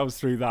put ourselves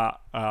through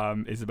that,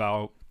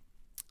 Isabel.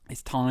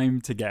 It's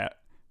time to get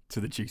to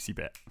the juicy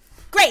bit.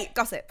 Great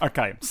gossip.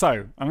 Okay,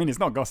 so it's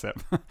not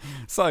gossip.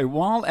 So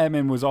while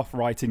Emin was off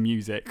writing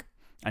music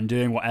and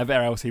doing whatever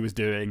else he was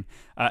doing,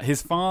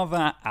 his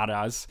father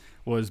Aras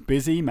was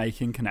busy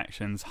making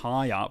connections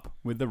high up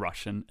with the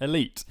Russian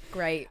elite.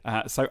 Great.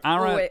 So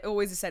Aras,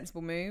 always a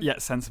sensible move. Yeah,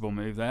 sensible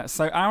move there.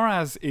 So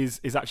Aras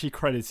is actually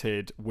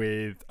credited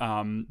with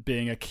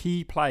being a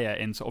key player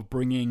in sort of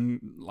bringing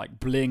like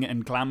bling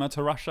and glamour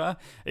to Russia.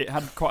 It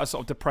had quite a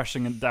sort of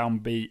depressing and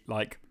downbeat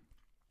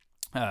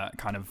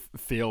kind of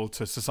feel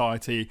to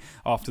society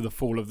after the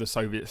fall of the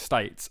Soviet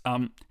states.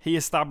 He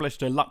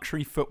established a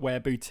luxury footwear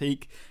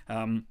boutique,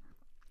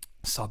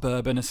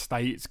 suburban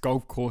estates,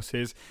 golf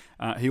courses.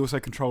 He also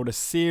controlled a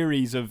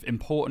series of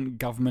important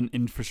government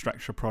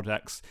infrastructure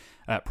projects,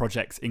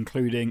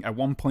 including a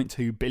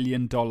 $1.2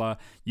 billion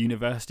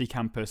university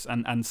campus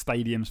and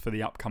stadiums for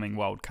the upcoming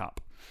World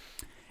Cup.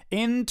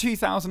 In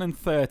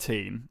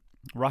 2013,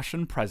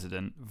 Russian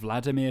President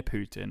Vladimir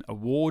Putin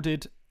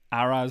awarded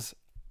Aras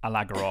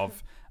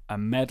Alagarov a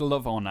Medal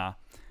of Honor,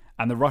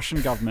 and the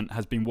Russian government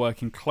has been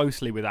working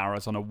closely with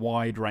Aras on a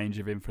wide range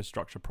of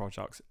infrastructure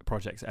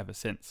projects ever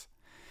since.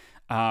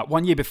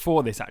 1 year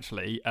before this,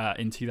 actually,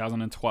 in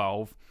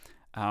 2012,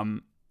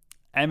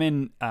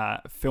 Emin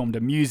filmed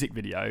a music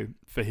video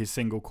for his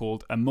single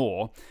called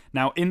Amor.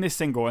 Now, in this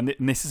single, and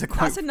this is a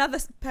quote... That's another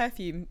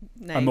perfume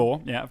name. Amor,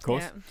 yeah, of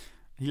course. Yeah.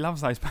 He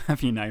loves those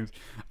perfume names.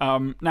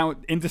 Now,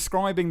 in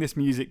describing this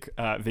music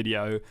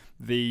video,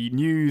 the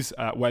news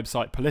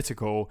website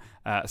Political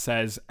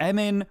says,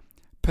 Emin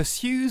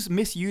pursues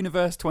Miss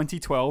Universe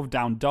 2012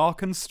 down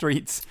darkened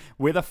streets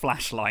with a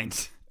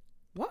flashlight.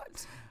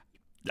 What?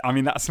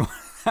 That's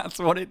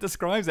what it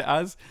describes it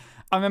as.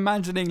 I'm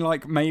imagining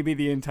like maybe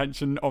the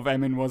intention of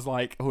Emin was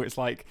like, oh, it's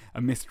like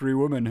a mystery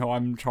woman who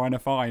I'm trying to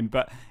find,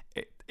 but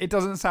it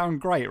doesn't sound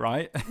great,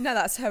 right? No,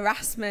 that's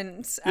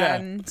harassment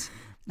and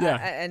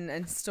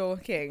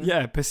stalking.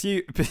 Yeah,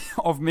 pursuit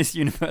of Miss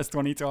Universe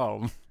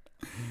 2012.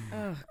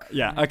 Oh,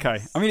 yeah,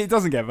 okay. It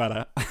doesn't get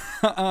better.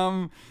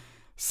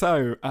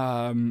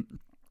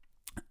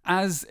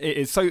 As it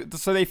is, so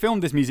they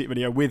filmed this music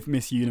video with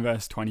Miss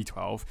Universe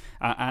 2012,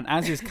 and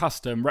as is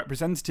custom,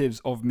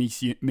 representatives of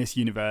Miss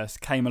Universe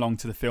came along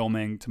to the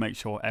filming to make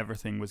sure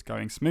everything was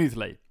going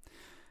smoothly.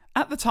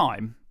 At the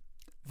time,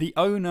 the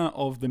owner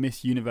of the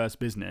Miss Universe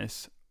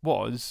business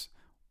was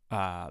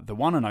the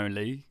one and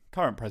only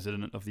current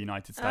president of the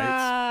United States,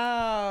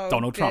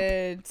 Donald Trump.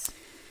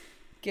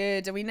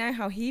 Good. And we know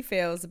how he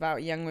feels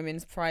about young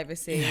women's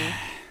privacy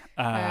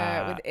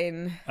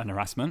within an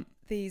harassment.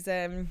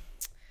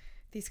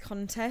 These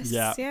contests.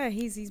 Yeah,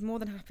 he's more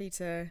than happy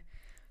to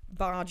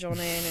barge on in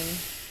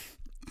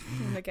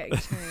and they're getting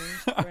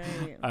changed.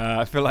 Great.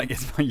 I feel like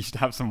you should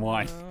have some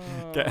wine.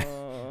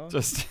 Oh.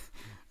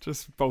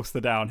 Just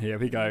bolster down here.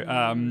 We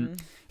go.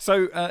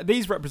 So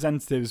these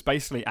representatives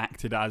basically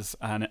acted as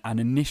an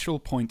initial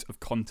point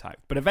of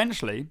contact, but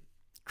eventually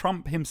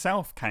Trump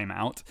himself came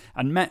out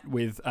and met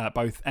with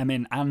both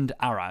Emin and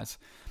Aras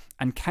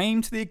and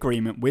came to the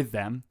agreement with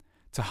them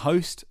to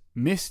host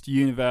Miss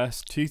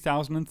Universe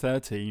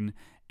 2013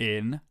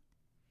 in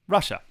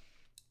Russia.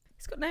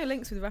 It's got no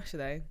links with Russia,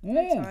 though.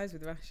 No ties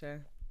with Russia.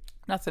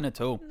 Nothing at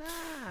all.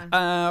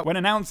 Nah. When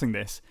announcing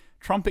this,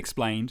 Trump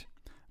explained,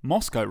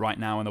 Moscow right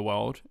now in the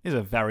world is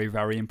a very,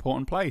 very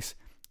important place.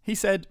 He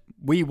said,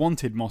 we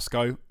wanted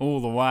Moscow all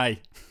the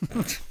way.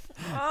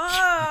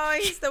 Oh,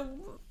 he's the...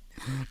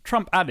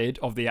 Trump added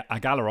of the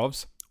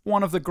Agalarovs,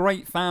 one of the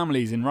great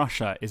families in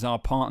Russia is our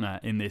partner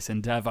in this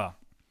endeavour.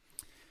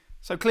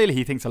 So clearly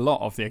he thinks a lot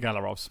of the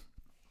Agalarovs.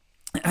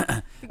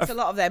 Thinks a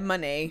lot of their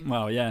money.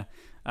 Well, yeah,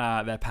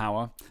 their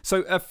power.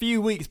 So a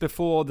few weeks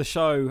before the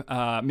show,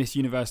 Miss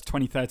Universe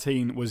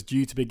 2013 was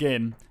due to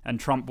begin and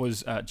Trump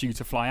was due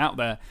to fly out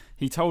there,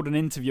 he told an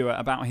interviewer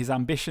about his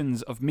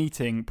ambitions of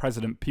meeting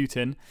President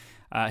Putin.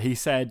 He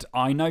said,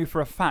 I know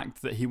for a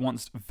fact that he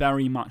wants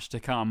very much to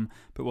come,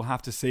 but we'll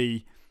have to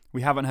see.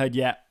 We haven't heard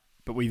yet,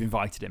 but we've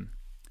invited him.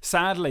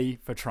 Sadly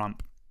for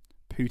Trump,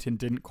 Putin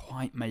didn't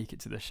quite make it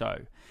to the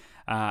show,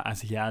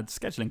 as he had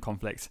scheduling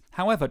conflicts.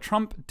 However,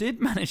 Trump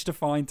did manage to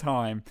find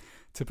time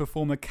to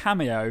perform a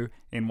cameo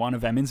in one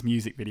of Emin's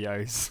music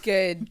videos.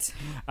 Good.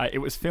 It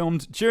was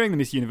filmed during the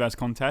Miss Universe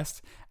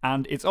contest,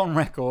 and it's on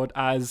record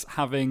as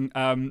having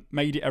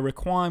made it a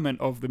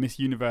requirement of the Miss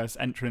Universe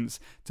entrants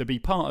to be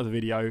part of the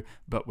video,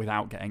 but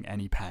without getting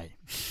any pay.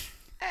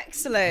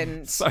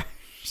 Excellent. So,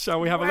 shall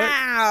we have a look?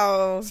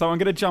 Wow. So I'm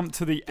going to jump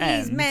to the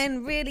end. These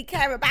men really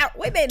care about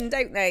women,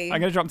 don't they? I'm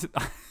going to jump to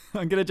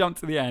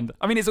the end.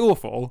 It's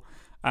awful.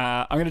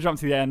 I'm going to jump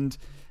to the end.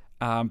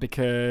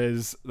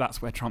 because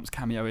that's where Trump's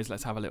cameo is.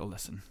 Let's have a little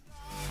listen.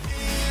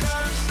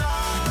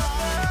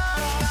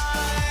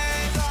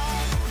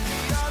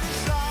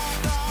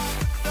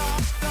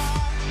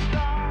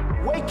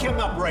 Wake him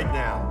up right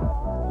now.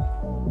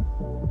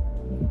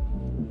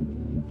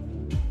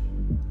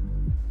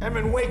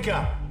 Emin, wake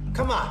up.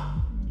 Come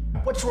on.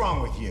 What's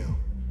wrong with you?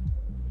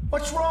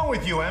 What's wrong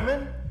with you,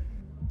 Emin?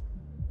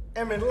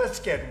 Emin, let's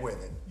get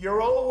with it.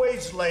 You're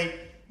always late.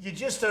 You're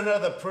just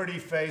another pretty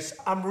face.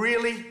 I'm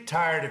really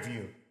tired of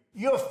you.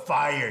 You're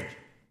fired.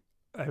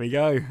 There we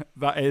go.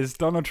 That is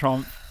Donald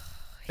Trump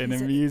in a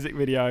music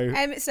video.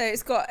 So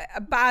it's got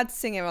a bad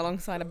singer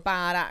alongside a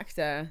bad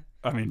actor.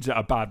 I mean,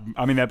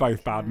 they're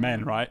both bad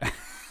men, right?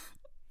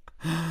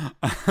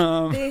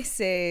 This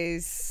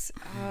is...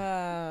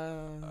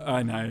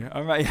 I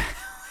know.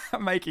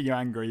 I'm making you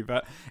angry,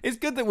 but it's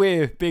good that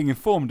we're being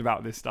informed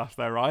about this stuff,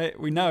 though, right?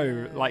 We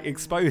know,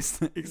 expose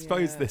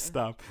this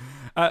stuff.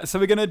 So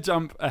we're going to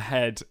jump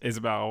ahead,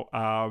 Isabel.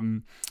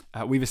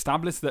 We've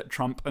established that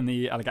Trump and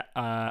the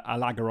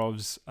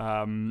Alagorovs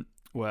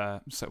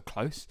were so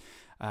close.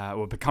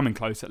 Or becoming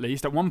close, at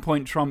least. At one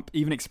point, Trump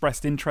even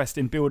expressed interest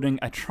in building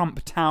a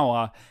Trump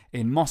Tower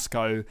in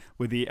Moscow,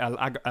 with the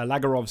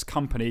Alagorovs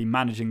company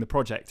managing the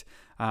project.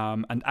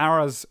 And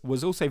Aras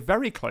was also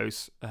very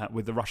close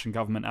with the Russian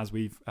government, as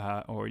we've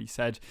already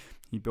said.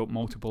 He built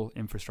multiple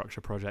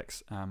infrastructure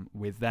projects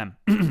with them.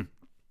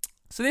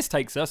 So this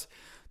takes us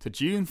to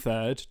June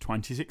 3rd,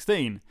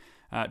 2016.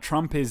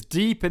 Trump is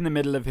deep in the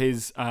middle of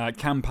his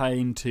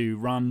campaign to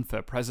run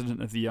for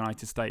president of the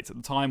United States. At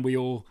the time, we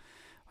all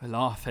were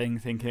laughing,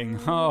 thinking,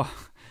 oh,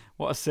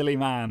 what a silly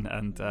man.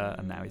 And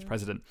now he's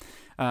president.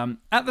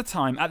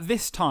 At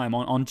this time,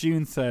 on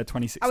June 3rd,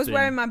 2016... I was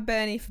wearing my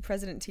Bernie for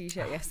President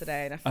t-shirt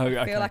yesterday, and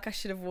I feel like I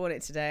should have worn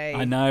it today.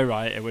 I know,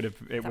 right? It would have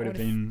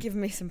been... given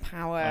me some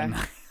power.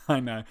 I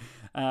know.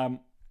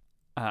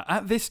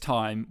 At this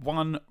time,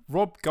 one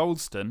Rob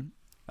Goldston,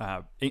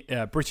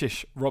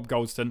 British Rob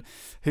Goldston,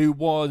 who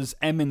was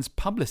Emin's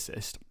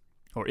publicist,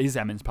 or is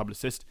Emin's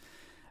publicist,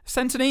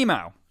 sent an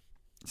email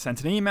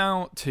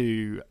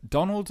to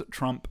Donald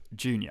Trump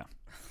Jr.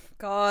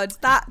 God,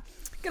 that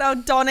good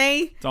old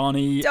Donnie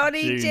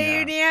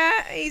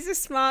Jr. He's a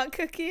smart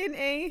cookie, isn't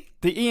he?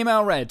 The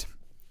email read,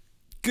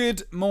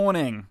 "Good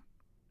morning.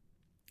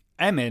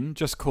 Emin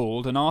just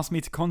called and asked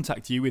me to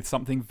contact you with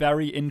something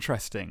very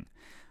interesting.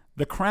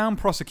 The Crown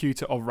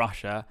Prosecutor of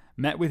Russia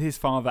met with his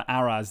father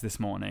Aras this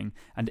morning,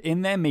 and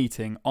in their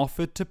meeting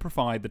offered to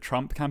provide the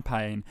Trump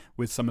campaign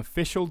with some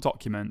official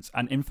documents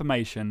and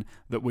information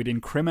that would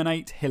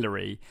incriminate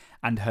Hillary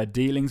and her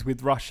dealings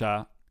with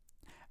Russia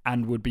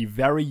and would be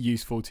very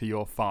useful to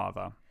your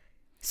father."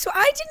 So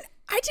I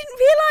didn't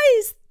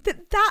realise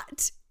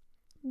that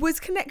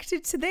was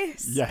connected to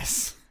this.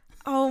 Yes.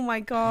 Oh my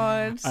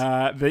God.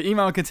 The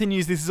email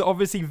continues, "This is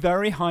obviously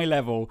very high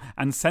level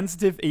and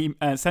sensitive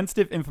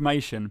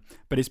information,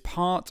 but is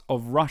part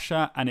of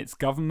Russia and its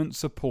government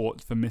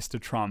support for Mr.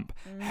 Trump,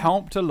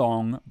 helped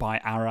along by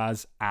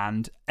Aras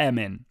and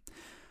Emin.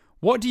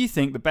 What do you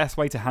think the best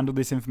way to handle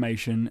this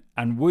information,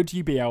 and would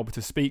you be able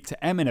to speak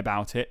to Emin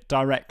about it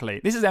directly?"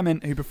 This is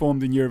Emin, who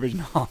performed in Eurovision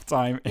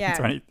Halftime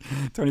in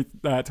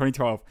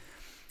 2012.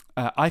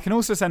 "I can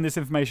also send this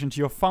information to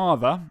your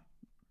father,"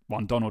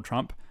 one Donald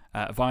Trump,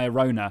 "via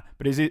Rona,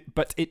 but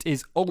it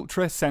is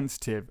ultra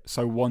sensitive,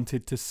 so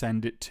wanted to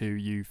send it to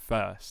you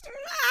first."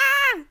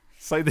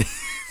 So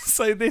these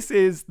are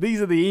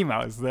the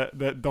emails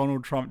that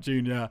Donald Trump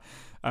Jr.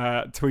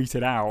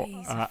 Tweeted out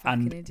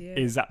and idiot.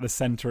 Is at the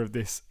centre of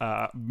this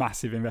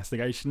massive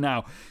investigation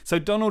now. So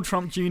Donald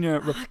Trump Jr.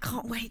 I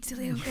can't wait till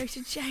he'll go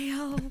to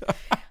jail.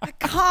 I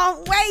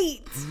can't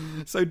wait.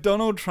 So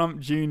Donald Trump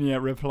Jr.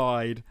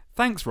 replied,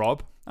 "Thanks,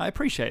 Rob. I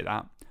appreciate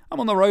that. I'm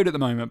on the road at the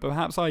moment, but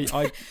perhaps I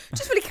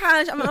just really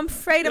can't. I'm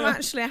afraid I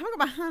haven't got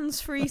my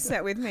hands-free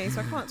set with me,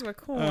 so I can't do a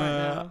call right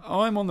now.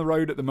 I'm on the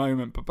road at the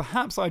moment, but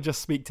perhaps I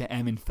just speak to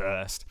Emin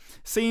first.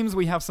 Seems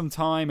we have some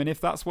time, and if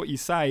that's what you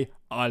say,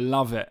 I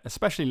love it,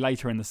 especially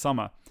later in the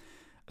summer."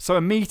 So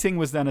a meeting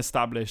was then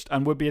established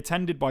and would be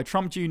attended by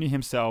Trump Jr.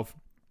 himself,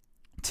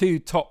 two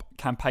top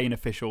campaign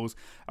officials,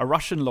 a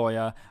Russian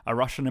lawyer, a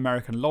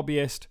Russian-American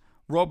lobbyist,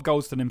 Rob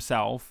Goldston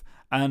himself,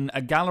 and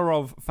a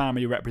Galarov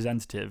family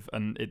representative,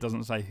 and it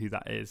doesn't say who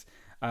that is,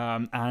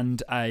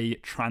 and a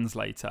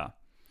translator.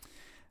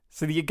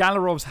 So the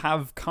Galarovs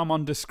have come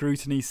under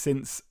scrutiny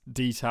since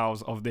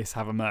details of this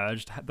have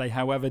emerged. They,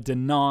 however,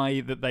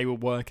 deny that they were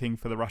working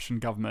for the Russian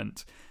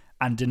government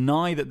and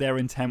deny that their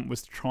intent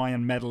was to try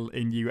and meddle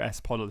in US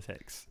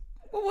politics.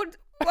 What?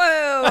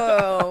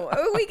 Whoa!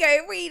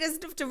 We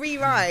just have to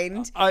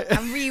rewind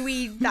and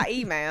reread that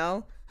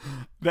email.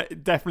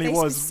 That definitely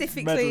was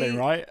meddling,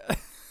 right?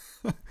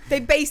 They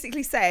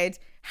basically said,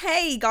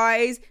 "Hey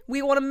guys,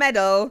 we want to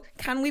meddle.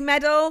 Can we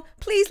meddle?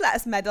 Please let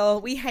us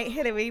meddle. We hate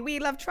Hillary. We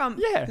love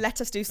Trump. Yeah.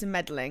 Let us do some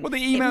meddling." Well,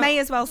 it may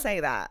as well say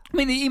that. I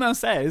mean, the email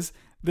says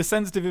the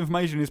sensitive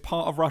information is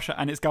part of Russia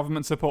and its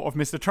government support of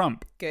Mr.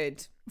 Trump.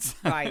 Good.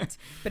 Right.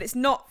 But it's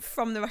not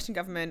from the Russian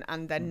government,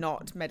 and they're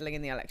not meddling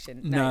in the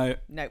election. No.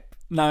 Nope.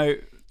 No.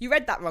 You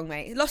read that wrong,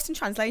 mate. Lost in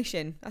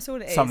translation. That's all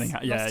it is. Something,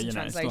 Lost yeah, in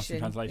it's lost in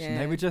translation. Yeah.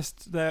 They were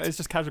just, it's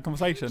just casual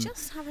conversation.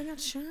 Just having a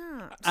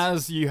chat.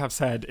 As you have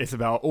said,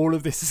 Isabel, all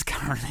of this is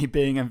currently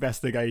being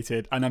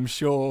investigated, and I'm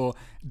sure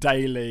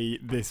daily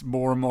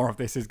more and more of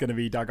this is going to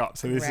be dug up.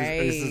 So this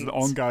is an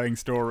ongoing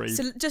story.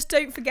 So just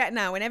don't forget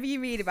now, whenever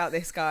you read about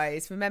this,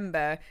 guys,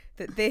 remember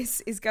that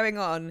this is going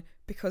on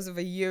because of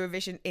a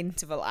Eurovision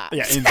interval act.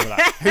 Yeah, interval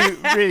act. Who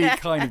really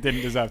kind of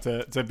didn't deserve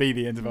to be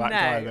the interval act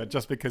either,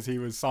 just because he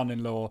was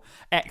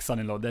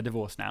ex-son-in-law, they're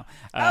divorced now,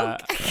 of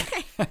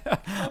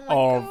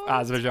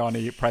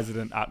Azerbaijani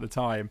president at the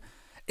time.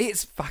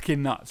 It's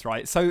fucking nuts,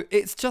 right? So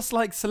it's just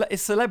like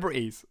it's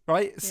celebrities,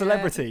 right? Yeah.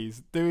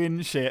 Celebrities doing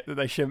shit that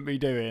they shouldn't be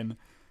doing,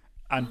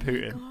 and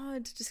Putin. Oh my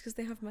God, just because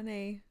they have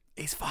money.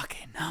 It's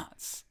fucking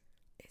nuts.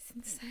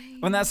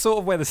 Insane. And that's sort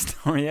of where the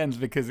story ends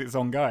because it's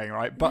ongoing,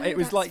 right? But it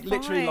was like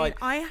literally like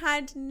I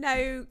had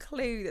no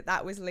clue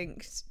that was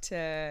linked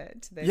to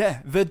this.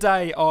 Yeah, the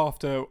day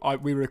after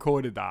we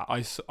recorded that, I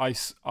was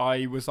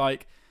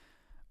like,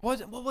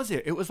 what was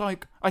it? It was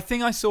like, I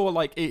think I saw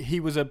like he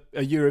was a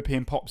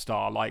European pop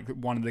star, like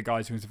one of the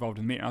guys who was involved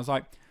in the meeting. I was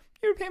like,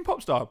 European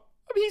pop star.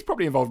 I mean, he's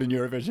probably involved in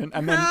Eurovision,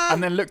 and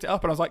then looked it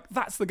up, and I was like,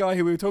 that's the guy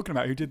who we were talking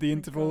about who did the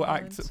interval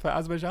act for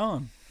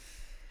Azerbaijan.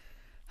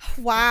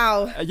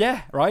 Wow.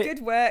 Yeah, right? Good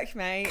work,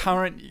 mate.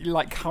 Current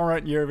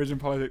Eurovision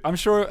politics. I'm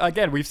sure,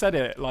 again, we've said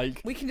it,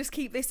 like... We can just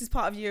keep this as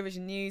part of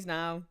Eurovision news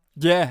now.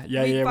 Yeah.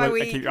 Week by we'll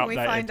week, keep you updated. we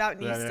find out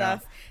new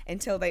stuff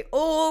until they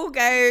all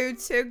go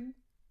to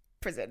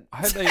prison.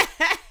 I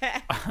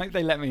hope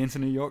they let me into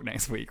New York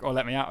next week, or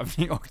let me out of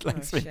New York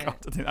next week. Oh,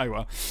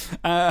 well.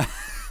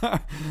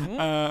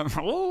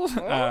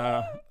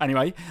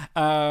 Anyway,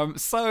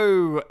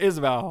 so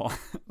Isabel,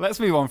 let's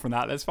move on from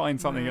that. Let's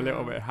find something a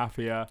little bit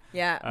happier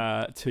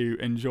to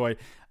enjoy.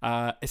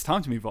 It's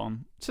time to move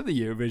on to the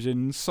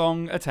Eurovision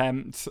song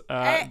attempt.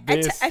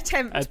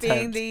 Attempt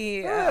being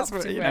the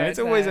it's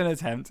always an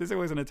attempt. It's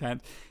always an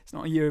attempt. It's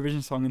not a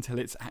Eurovision song until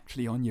it's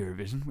actually on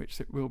Eurovision,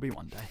 which it will be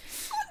one day.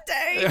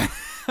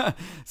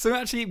 So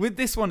actually, with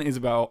this one,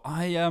 Isabel,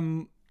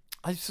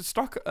 I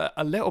struck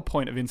a little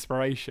point of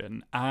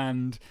inspiration,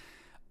 and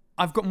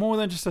I've got more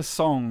than just a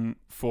song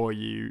for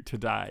you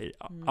today.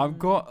 I've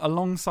got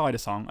alongside a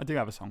song. I do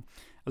have a song.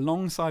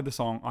 Alongside the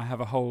song, I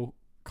have a whole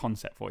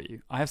concept for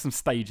you. I have some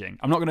staging.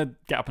 I'm not going to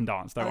get up and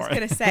dance. Don't worry. I was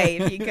going to say,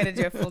 if you're going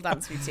to do a full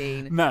dance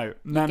routine, no.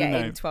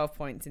 Getting 12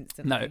 points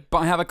instantly. No, but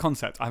I have a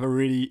concept. I have a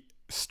really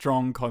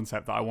strong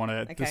concept that I want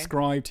to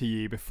describe to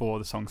you before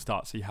the song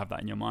starts, so you have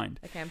that in your mind.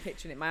 Okay, I'm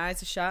picturing it. My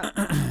eyes are shut.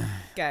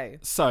 Go.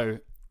 So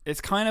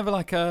it's kind of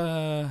like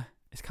a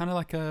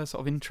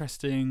sort of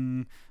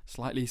interesting,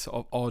 slightly sort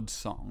of odd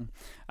song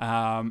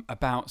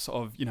about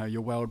sort of,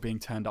 your world being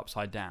turned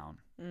upside down.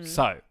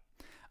 So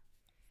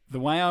the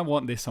way I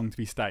want this song to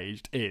be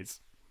staged is,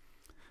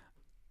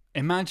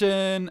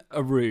 imagine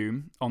a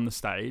room on the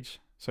stage.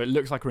 So it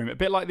looks like a room, a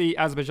bit like the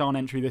Azerbaijan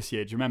entry this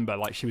year. Do you remember?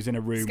 Like she was in a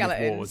room with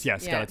walls. Yeah,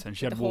 skeleton.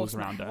 She had walls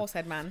around her.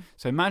 Horsehead man.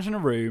 So imagine a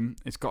room.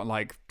 It's got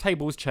like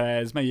tables,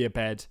 chairs, maybe a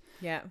bed.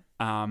 Yeah.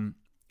 And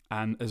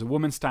there's a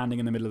woman standing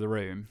in the middle of the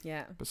room.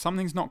 Yeah. But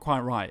something's not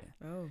quite right.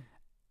 Oh.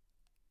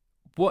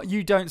 What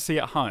you don't see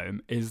at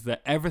home is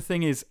that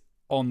everything is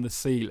on the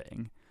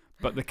ceiling,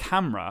 but the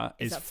camera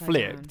is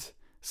flipped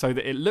so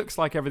that it looks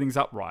like everything's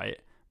upright.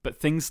 But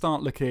things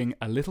start looking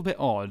a little bit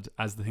odd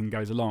as the thing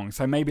goes along.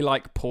 So maybe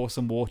like pour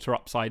some water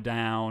upside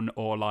down,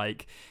 or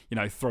like,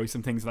 throw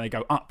some things and they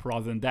go up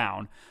rather than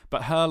down.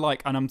 But her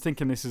and I'm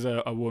thinking this is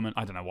a woman,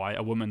 I don't know why,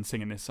 a woman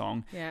singing this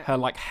song. Yeah. Her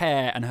like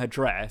hair and her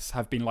dress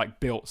have been like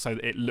built so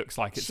that it looks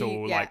like it's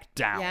all like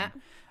down. Yeah.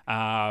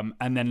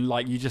 And then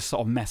like you just sort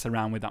of mess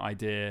around with that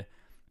idea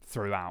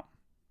throughout.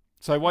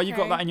 So while you've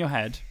got that in your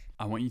head,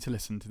 I want you to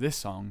listen to this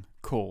song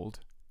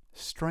called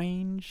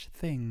Strange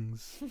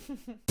Things.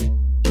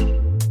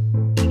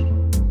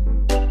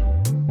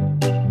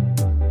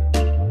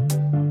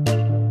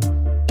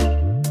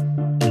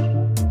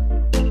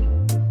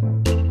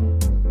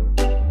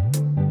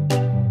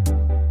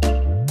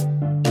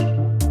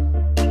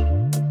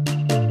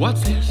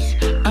 What's this?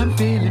 I'm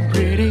feeling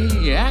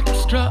pretty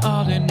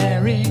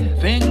extraordinary.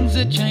 Things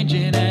are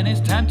changing and it's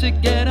time to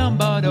get on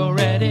board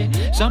already.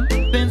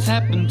 Something's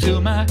happened to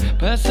my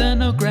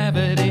personal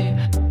gravity.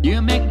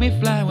 You make me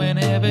fly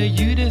whenever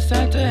you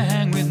decide to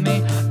hang with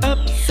me.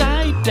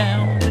 Upside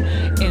down,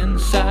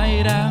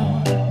 inside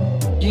out.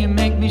 You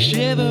make me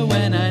shiver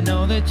when I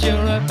know that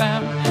you're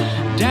about.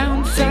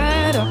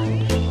 Downside up,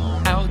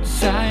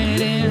 outside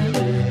in.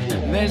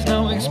 There's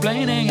no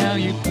explaining how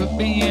you put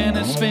me in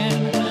a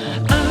spin.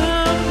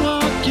 I'm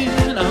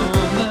walking on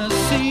the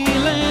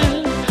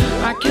ceiling.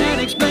 I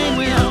can't explain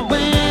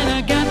when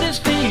I got this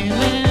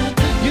feeling.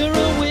 You're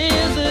a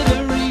wizard,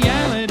 a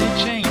reality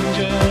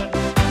changer.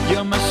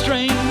 You're my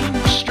strange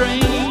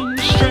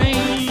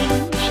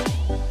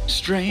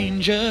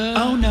stranger.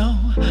 Oh no,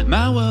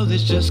 my world is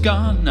is just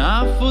gone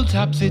awful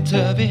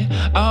topsy-turvy.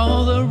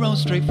 All the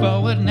roads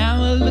straightforward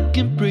now are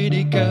looking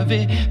pretty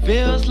curvy.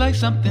 Feels like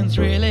something's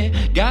really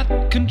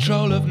got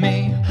control of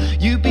me.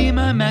 You be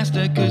my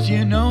master, cause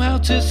you know how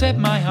to set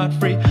my heart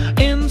free.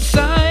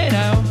 Inside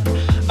out,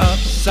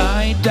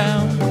 upside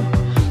down,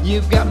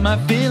 you've got my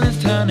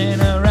feelings turning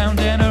around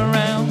and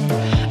around.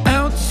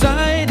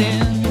 Outside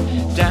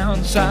in,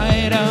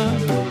 downside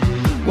up.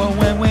 Well,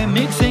 when we're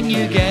mixing,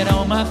 you get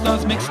all my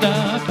thoughts mixed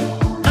up.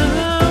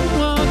 I'm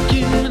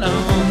walking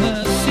on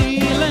the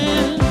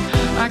ceiling.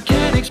 I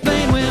can't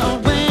explain where or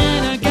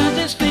when I got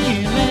this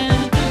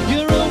feeling.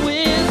 You're a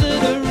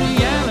wizard, a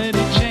reality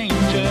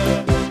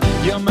changer.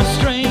 You're my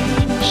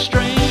strange,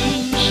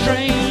 strange,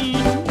 strange.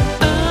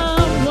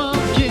 I'm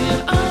walking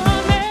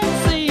on that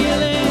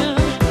ceiling.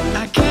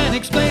 I can't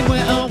explain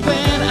where or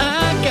when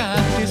I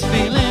got this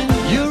feeling.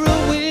 You're a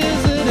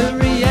wizard, a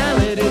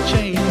reality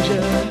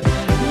changer.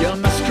 You're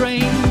my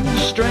strange,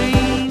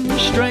 strange,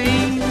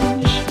 strange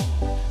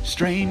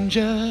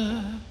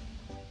stranger.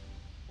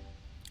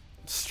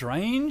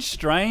 Strange,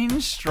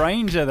 strange,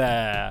 stranger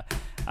there.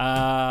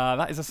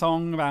 That is a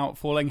song about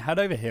falling head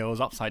over heels,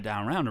 upside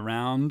down, round and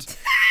round.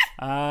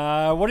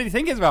 What did you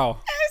think,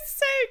 Isabel? It's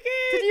so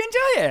good. Did you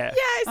enjoy it?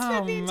 Yeah, I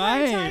spent the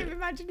entire mate. time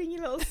imagining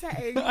your little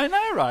setting. I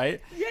know,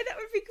 right? Yeah, that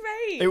would be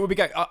great. It would be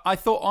great. I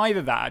thought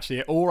either that,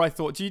 actually, or I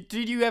thought...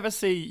 Did you ever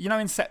see... You know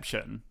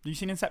Inception? Have you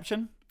seen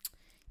Inception?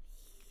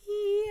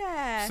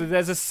 Yeah. So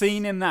there's a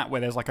scene in that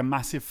where there's like a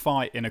massive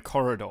fight in a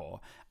corridor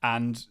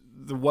and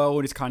the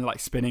world is kind of like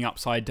spinning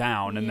upside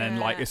down, and then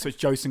like it's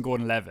Joseph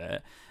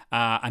Gordon-Levitt,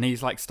 and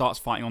he's like starts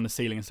fighting on the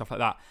ceiling and stuff like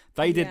that.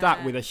 They did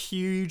that with a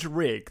huge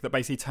rig that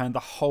basically turned the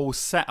whole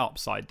set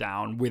upside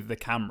down with the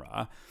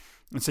camera.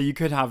 And so you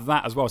could have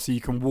that as well. So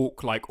you can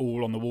walk like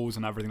all on the walls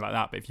and everything like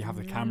that. But if you have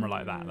the camera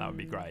like that, that would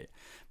be great.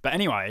 But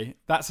anyway,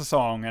 that's a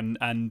song,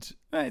 and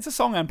it's a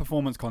song and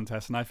performance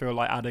contest. And I feel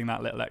like adding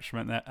that little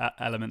extra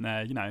element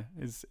there, you know,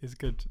 is a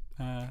good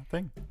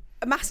thing.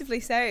 Massively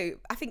so.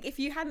 I think if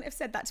you hadn't have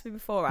said that to me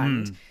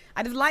beforehand,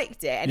 I'd have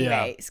liked it anyway.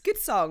 Yeah. It's a good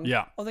song.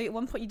 Yeah. Although at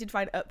one point you did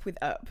ride Up with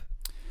Up.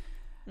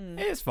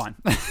 It's fine.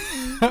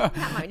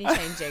 That might need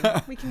changing.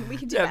 We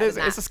can do better than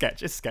that. It's a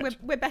sketch. It's a sketch.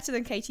 We're better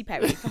than Katy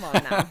Perry. Come on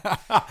now.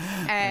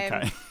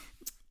 Okay.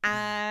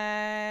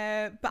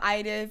 But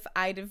I'd have.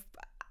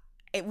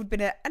 It would have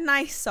been a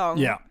nice song.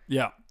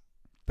 Yeah.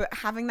 But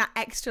having that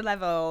extra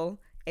level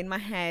in my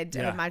head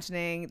of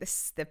imagining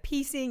the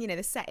piecing, you know,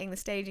 the setting, the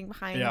staging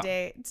behind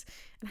it,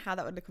 and how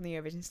that would look on the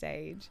Eurovision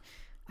stage.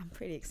 I'm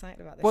pretty excited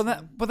about this.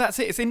 Well, that's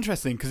it. It's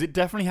interesting because it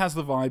definitely has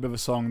the vibe of a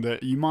song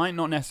that you might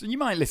not necessarily, you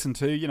might listen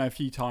to, you know, a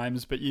few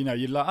times, but you know,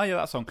 you're like, oh yeah,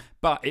 that song.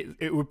 But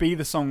it would be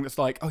the song that's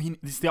like, oh,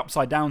 this is the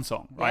upside down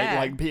song, right? Yeah.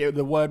 Like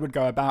the word would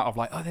go about of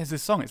like, oh, there's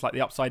this song. It's like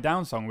the upside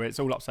down song where it's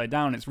all upside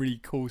down. It's really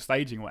cool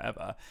staging,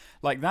 whatever.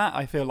 Like that,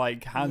 I feel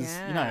like has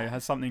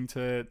has something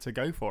to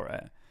go for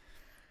it.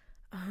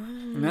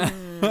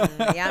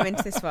 Yeah, I'm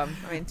into this one.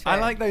 I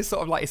like those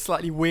sort of like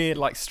slightly weird,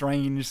 like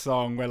strange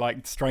song where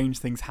like strange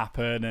things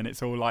happen and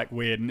it's all like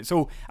weird and it's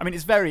all. I mean,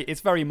 it's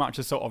very much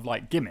a sort of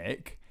like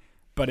gimmick,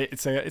 but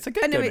it's a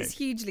good. I know gimmick. It's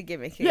hugely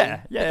gimmicky.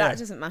 Yeah. But that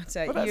doesn't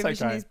matter. But that's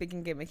Eurovision okay. is big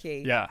and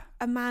gimmicky. Yeah.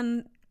 A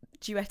man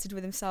duetted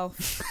with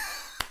himself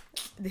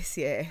this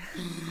year.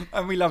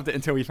 And we loved it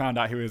until we found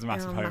out he was a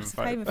massive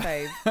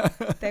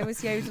homophobe. There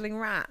was yodeling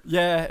rap.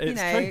 Yeah, it's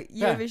true.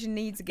 Eurovision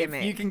needs a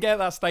gimmick. If you can get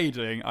that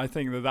staging, I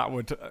think that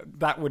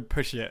would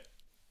push it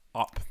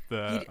up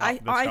the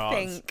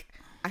charts.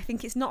 I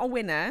think it's not a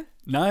winner.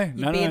 No,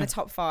 You'd be in the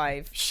top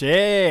 5.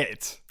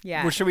 Shit.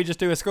 Yeah. Well, should we just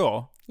do a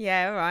score?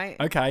 Yeah, all right.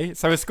 Okay,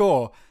 so a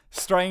score.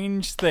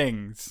 Strange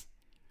Things.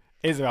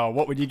 Isabel,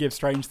 what would you give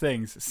Strange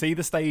Things? See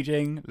the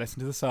staging, listen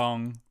to the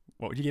song.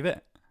 What would you give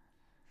it?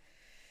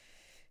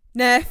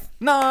 Nerf.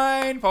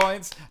 9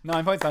 points.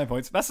 9 points, 9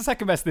 points. That's the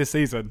second best this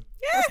season.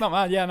 Yeah. That's not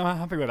bad. Yeah, no, I'm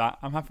happy with that.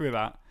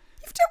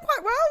 You've done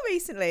quite well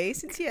recently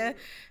since your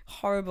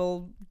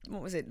horrible,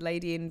 what was it,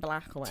 Lady in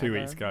Black or whatever. 2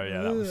 weeks ago,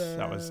 yeah,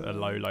 that was a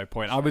low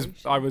point. I was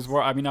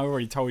I mean, I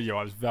already told you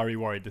I was very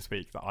worried this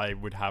week that I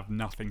would have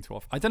nothing to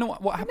offer. I don't know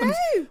what happens.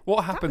 No,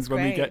 what happens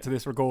when we great. get to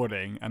this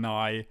recording and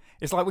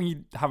it's like when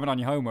you haven't done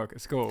your homework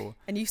at school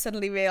and you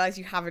suddenly realise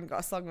you haven't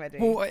got a song ready.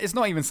 Well, it's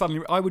not even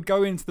suddenly. I would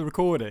go into the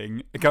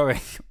recording going,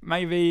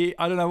 maybe,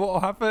 I don't know what will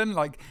happen.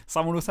 Like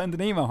someone will send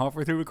an email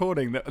halfway through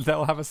recording that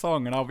they'll have a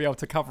song and I'll be able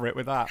to cover it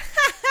with that.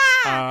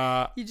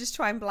 You just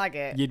try and blag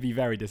it. You'd be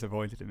very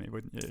disappointed in me,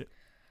 wouldn't you?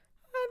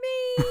 I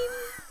mean,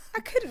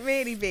 I couldn't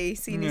really be,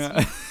 seeing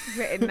as you've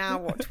written now,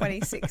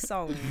 26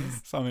 songs.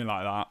 Something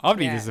like that. I'd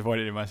be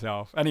disappointed in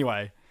myself.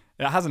 Anyway,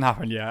 it hasn't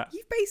happened yet.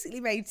 You've basically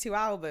made 2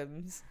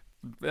 albums.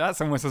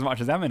 That's almost as much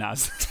as Emin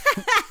has.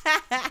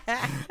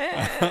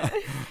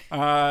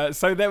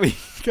 So there we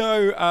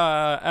go,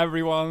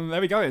 everyone.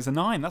 There we go. It's a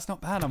 9. That's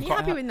not bad. Are you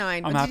happy with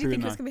 9? I'm or happy did you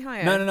think with it was going to be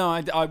higher?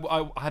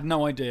 No. I had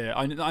no idea.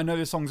 I know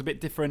the song's a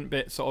bit different,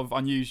 bit sort of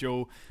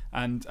unusual,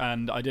 and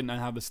I didn't know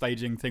how the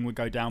staging thing would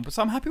go down. But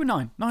so I'm happy with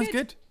 9. 9's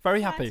good.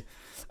 Very happy.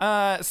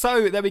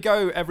 So there we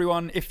go,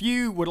 everyone. If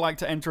you would like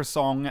to enter a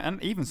song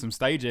and even some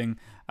staging,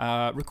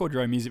 record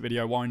your own music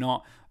video. Why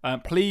not?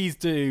 Please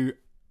do.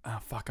 Oh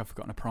fuck! I've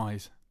forgotten a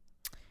prize.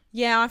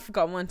 Yeah, I've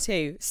forgotten one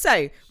too.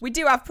 So, we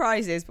do have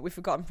prizes, but we've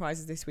forgotten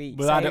prizes this week.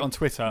 We'll add it on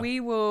Twitter.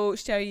 We will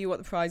show you what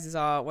the prizes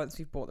are once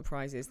we've bought the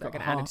prizes that are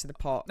going to add it to the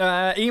pot.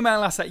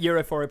 Email us at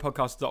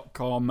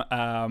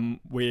europhoriapodcast.com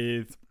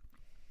with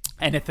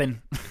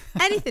anything.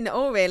 Anything at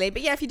all, really.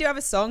 But yeah, if you do have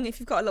a song, if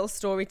you've got a little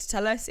story to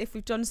tell us, if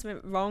we've done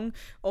something wrong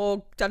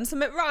or done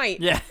something right,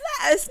 let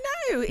us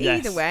know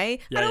either way.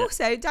 And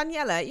also,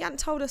 Daniela, you hadn't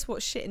told us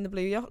what shit in the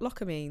blue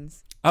locker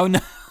means. Oh, no.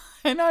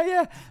 No,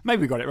 yeah.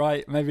 Maybe we got it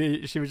right.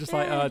 Maybe she was just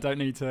like, I don't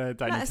need to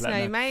let us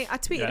know, mate. I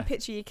tweeted a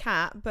picture of your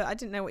cat, but I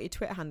didn't know what your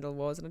Twitter handle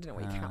was, and I didn't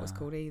know what your cat was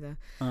called either.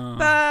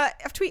 But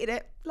I've tweeted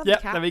it. Lovely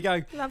cat. There we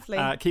go. Lovely.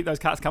 Keep those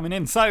cats coming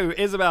in. So,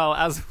 Isabel,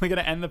 as we're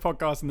going to end the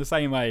podcast in the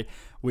same way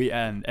we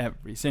end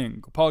every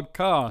single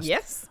podcast.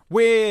 Yes.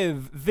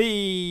 With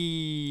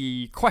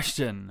the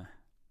question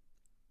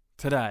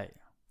today.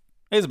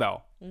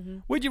 Isabel,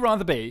 would you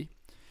rather be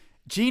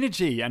Gina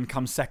G and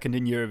come second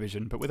in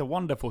Eurovision, but with a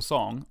wonderful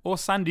song, or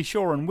Sandy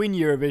Shaw and win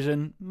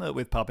Eurovision, but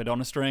with Puppet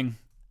on a String?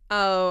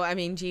 Oh, I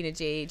mean, Gina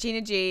G. Gina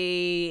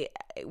G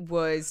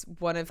was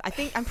one of,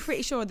 I'm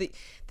pretty sure that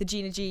the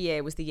Gina G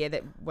year was the year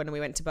that when we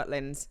went to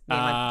Butlins,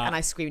 and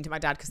I screamed at my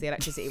dad because the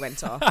electricity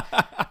went off.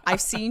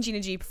 I've seen Gina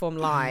G perform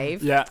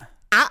live at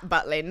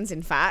Butlins,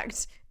 in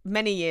fact,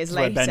 many years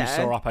later. Where Ben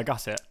saw Up a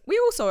Gusset. We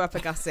all saw Up a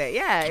Gusset,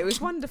 yeah. It was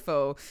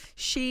wonderful.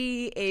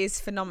 She is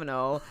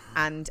phenomenal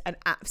and an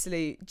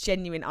absolute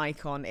genuine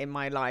icon in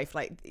my life.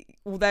 Like,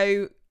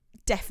 although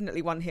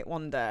definitely one-hit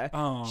wonder,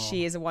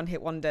 she is a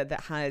one-hit wonder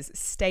that has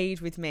stayed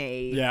with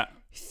me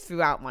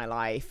throughout my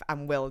life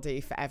and will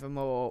do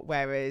forevermore.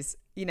 Whereas,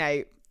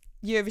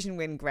 Eurovision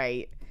win,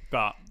 great.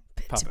 But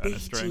to be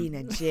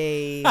Gina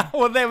G.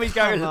 Well, there we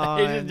go,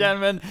 ladies and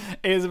gentlemen.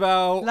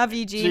 Isabel. Love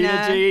you, Gina.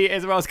 Gina G.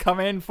 Isabel's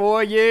coming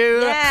for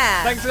you.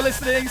 Yeah. Thanks for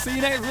listening. See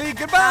you next week.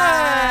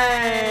 Goodbye.